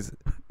 25 is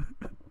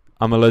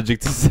I'm allergic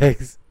to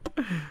sex.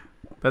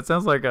 That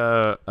sounds like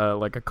a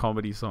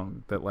comedy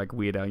song that like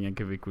Weird Al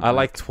Yankovic would I make.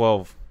 like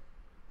 12.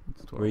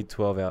 It's 12. Read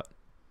 12 out.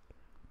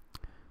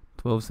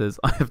 12 says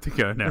I have to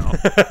go now.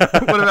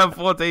 What about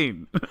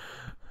 14?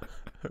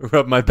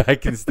 Rub my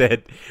back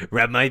instead.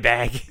 Rub my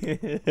back.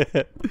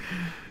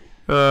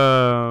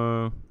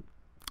 How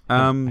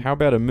How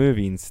about a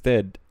movie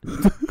instead?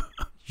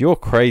 You're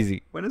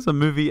crazy. when has a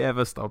movie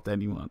ever stopped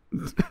anyone?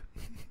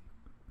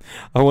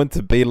 I want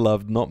to be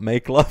loved, not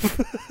make love.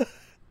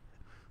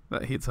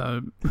 That hits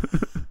home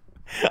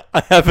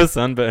I have a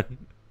sunburn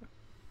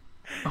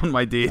on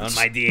my ditch. on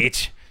my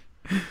ditch.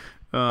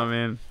 Oh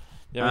man,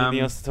 You have anything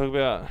else to talk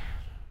about?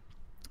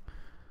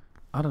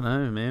 I don't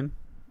know, man.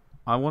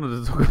 I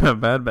wanted to talk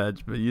about Bad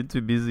Batch, but you're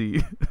too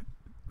busy.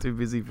 Too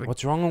busy for.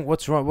 What's wrong?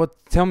 What?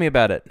 Tell me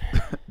about it.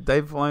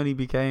 Dave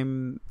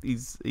Filoni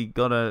he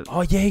got a.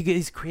 Oh yeah,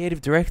 he's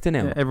creative director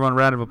now. Yeah, everyone,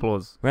 round of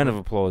applause. Round of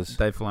applause.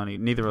 Dave Filoni.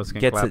 Neither of us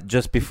can Gets clap. it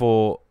just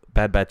before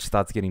Bad Batch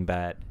starts getting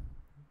bad.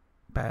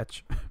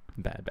 Batch.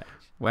 Bad Batch.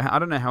 Well, I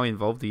don't know how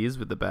involved he is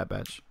with the Bad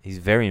Batch. He's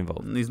very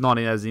involved. He's not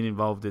as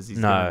involved as he's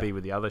No. going to be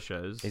with the other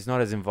shows. He's not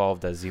as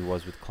involved as he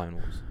was with Clone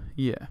Wars.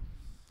 Yeah.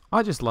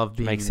 I just love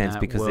being Makes in sense that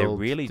because they're world,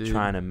 really dude.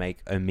 trying to make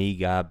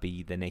Omega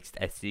be the next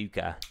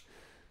Asuka.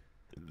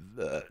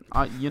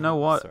 You know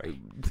what? Sorry.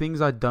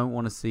 Things I don't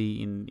want to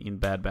see in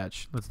Bad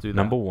Batch. Let's do that.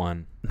 Number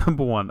 1.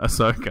 Number 1,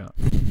 Ahsoka.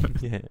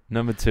 Yeah.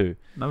 Number 2.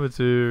 Number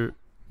 2,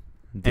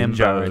 Din Embo.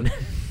 Djarin.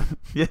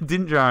 Yeah,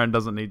 Din Djarin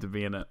doesn't need to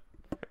be in it.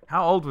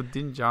 How old would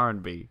Din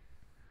Djarin be?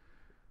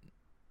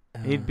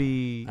 He'd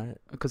be...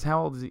 Because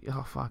how old is he?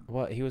 Oh, fuck.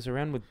 What? He was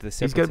around with the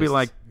He's going to be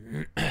like...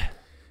 Separatists.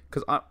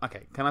 Because,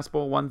 okay, can I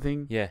spoil one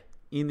thing? Yeah.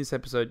 In this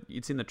episode,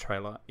 it's in the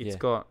trailer. It's Yeah.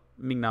 got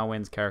Ming-Na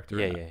Wen's character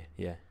Yeah, in it.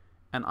 yeah.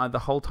 And the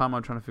whole time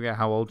I'm trying to figure out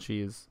how old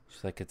she is.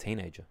 She's like a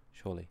teenager,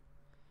 surely.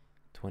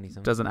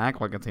 20-something? Doesn't act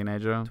like a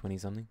teenager.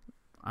 20-something?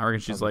 I reckon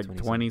she's Probably like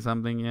 20-something.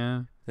 20-something,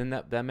 yeah. Then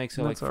that makes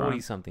her like That's alright.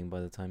 40-something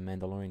by the time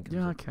Mandalorian comes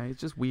Yeah, up. okay. It's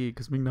just weird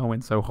because Ming-Na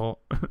Wen's so hot.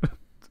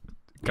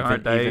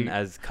 Current Even day,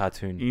 as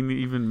cartoon.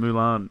 even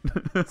Mulan.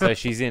 So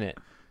she's in it.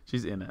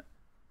 She's in it.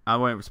 I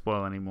won't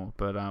spoil anymore,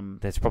 but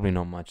There's probably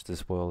not much to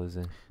spoil, is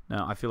there?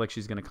 no, I feel like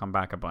she's going to come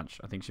back a bunch.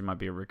 I think she might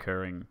be a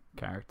recurring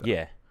character.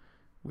 Yeah.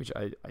 Which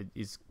I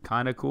is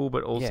kind of cool,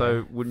 but also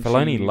Yeah. wouldn't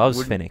Filoni she... loves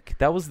wouldn't- Fennec.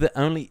 That was the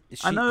only...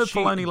 I know she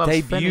Filoni loves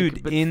debuted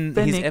Fennec, but in his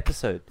Fennec-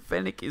 episode.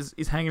 Fennec is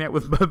hanging out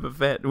with Boba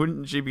Fett.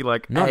 Wouldn't she be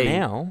like, Not hey...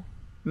 now.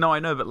 No, I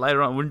know, but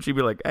later on, wouldn't she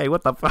be like, hey,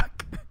 what the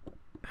fuck?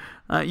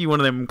 Aren't you one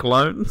of them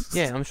clones?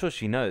 Yeah, I'm sure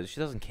she knows. She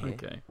doesn't care.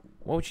 Okay.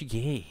 Why would she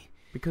care?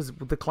 Because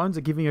the clones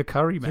are giving her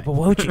curry, man. Yeah, but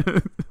why would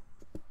you...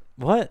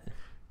 What?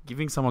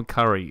 Giving someone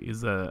curry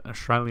is an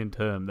Australian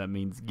term that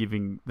means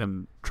giving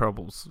them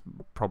problems.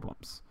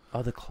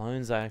 Oh, the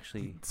clones are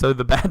actually... So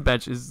the Bad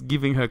Batch is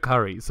giving her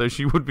curry, so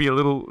she would be a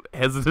little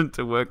hesitant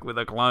to work with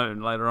a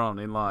clone later on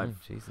in life,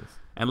 Oh, Jesus.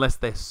 unless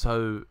they're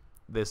so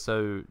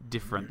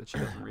different that she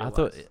doesn't realize.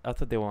 I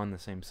thought they were on the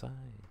same side.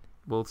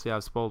 We'll see.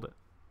 I've spoiled it,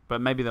 but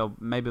maybe they'll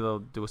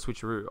do a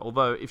switcheroo.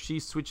 Although if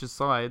she switches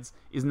sides,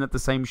 isn't that the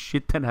same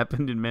shit that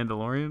happened in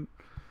Mandalorian?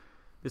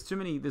 There's too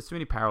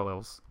many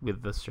parallels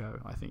with this show.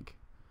 I think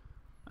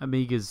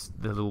Amiga's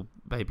the little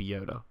baby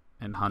Yoda,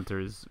 and Hunter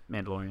is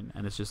Mandalorian,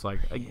 and it's just like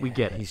we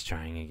get it. He's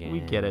trying again. We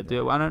get it,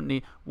 dude. I don't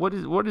need what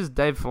is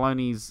Dave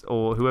Filoni's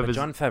or But whoever's.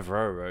 John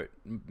Favreau wrote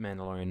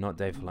Mandalorian, not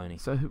Dave Filoni.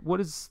 So what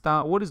is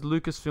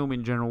Lucasfilm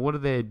in general? What are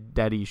their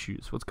daddy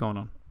issues? What's going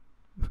on?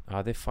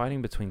 They're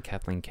fighting between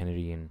Kathleen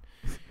Kennedy and...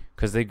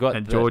 Because they got...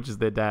 And George is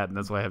their dad, and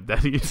that's why I have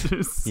daddy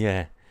issues.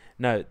 Yeah.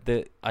 No,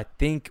 I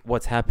think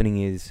what's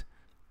happening is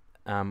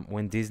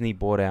when Disney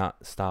bought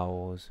out Star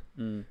Wars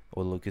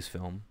or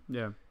Lucasfilm,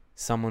 Yeah.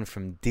 someone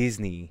from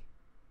Disney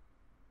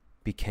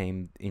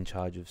became in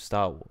charge of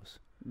Star Wars.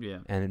 Yeah.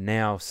 And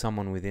now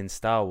someone within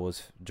Star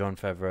Wars, John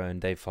Favreau and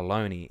Dave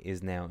Filoni,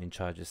 is now in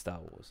charge of Star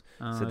Wars.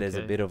 So there's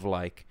a bit of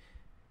like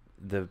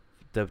the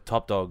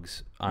top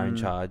dogs are in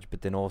charge,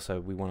 but then also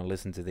we want to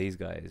listen to these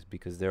guys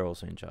because they're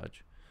also in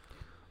charge.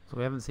 So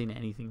we haven't seen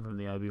anything from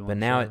the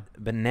Obi-Wan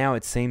But now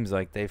it seems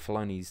like Dave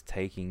Filoni's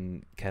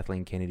taking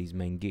Kathleen Kennedy's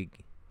main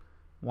gig.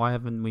 Why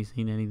haven't we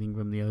seen anything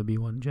from the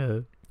Obi-Wan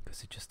Joe?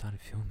 Because it just started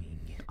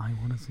filming. I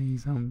want to see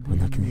something.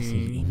 We're not going to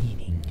see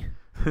anything.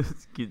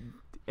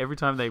 every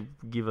time they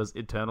give us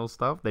Eternal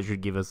stuff, they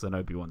should give us an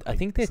Obi-Wan thing. I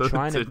think they're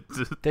trying to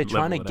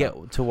level it get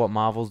out. to what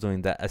Marvel's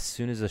doing. That as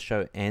soon as the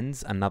show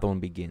ends, another one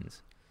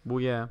begins. Well,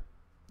 yeah,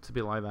 it's a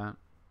bit like that.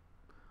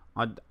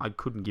 I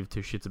couldn't give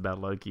two shits about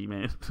Loki,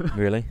 man.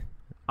 Really?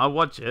 I'll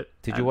watch it.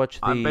 Did you watch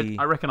the?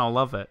 I reckon I'll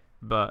love it,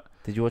 but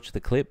Did you watch the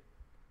clip?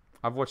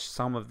 I've watched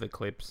some of the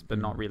clips, but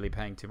not really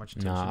paying too much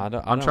attention.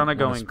 No, I'm trying to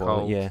go wanna in spoil it,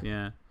 cold.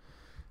 Yeah.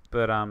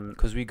 But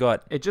because we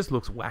got it just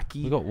looks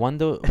wacky.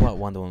 Wonder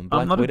Woman.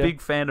 Black I'm not Widow. a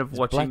big fan of Is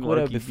watching Black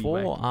Widow Loki before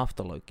be or wacky.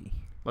 after Loki.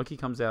 Loki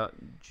comes out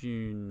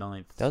June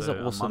 9th. That was so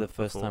a also the month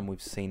first before. time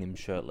we've seen him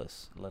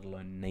shirtless, let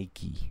alone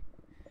naked.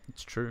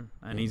 It's true,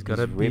 and Yeah, he's got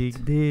he's a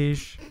big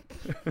dish.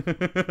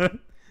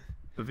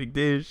 A big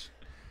dish.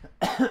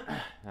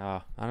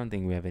 I don't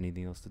think we have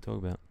anything else to talk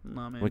about.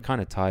 No, man. We're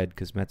kind of tired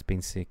because Matt's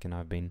been sick and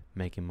I've been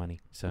making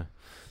money. So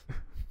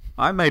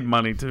I made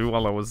money too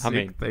while I was I sick.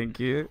 mean- Thank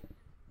you.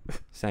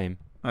 same.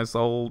 I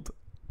sold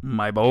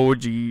my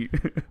boji.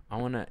 I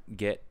want to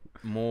get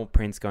more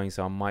prints going,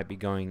 so I might be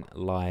going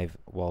live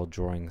while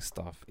drawing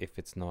stuff if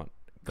it's not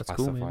That's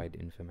cool, man. classified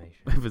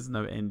information. If there's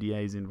no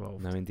NDAs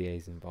involved. No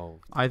NDAs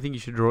involved. I think you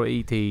should draw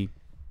ET.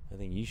 I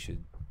think you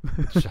should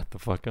shut the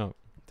fuck up,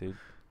 dude.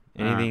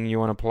 Anything you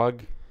want to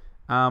plug?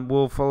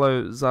 We'll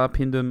follow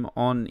Zarpindum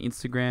on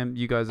Instagram.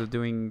 You guys are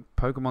doing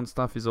Pokemon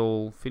stuff is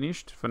all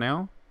finished for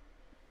now.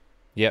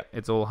 Yep.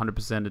 It's all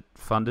 100%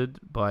 funded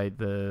by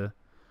the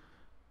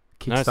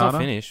Kickstarter. No, it's not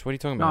finished. What are you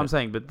talking No, about? I'm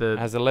saying, but It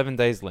has 11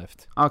 days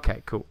left.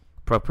 okay, cool.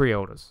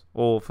 Pre-orders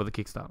all for the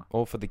Kickstarter.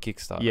 All for the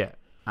Kickstarter. Yeah.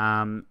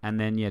 And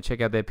then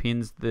check out their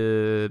pins.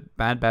 The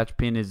Bad Batch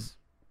pin is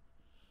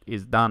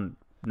done.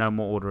 No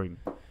more ordering.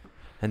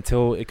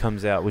 Until it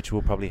comes out, which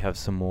we'll probably have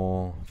some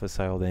more for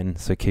sale then.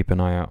 So keep an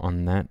eye out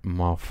on that,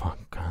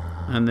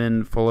 motherfucker. And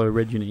then follow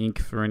Regina Inc.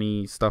 for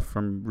any stuff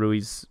from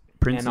Rui's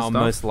prints And and I'll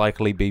stuff. most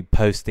likely be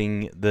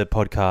posting the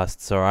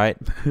podcasts, alright?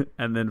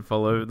 And then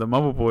follow the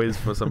Mumble Boys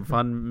for some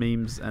fun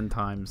memes and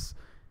times.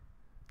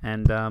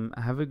 And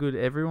have a good.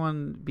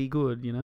 Everyone be good,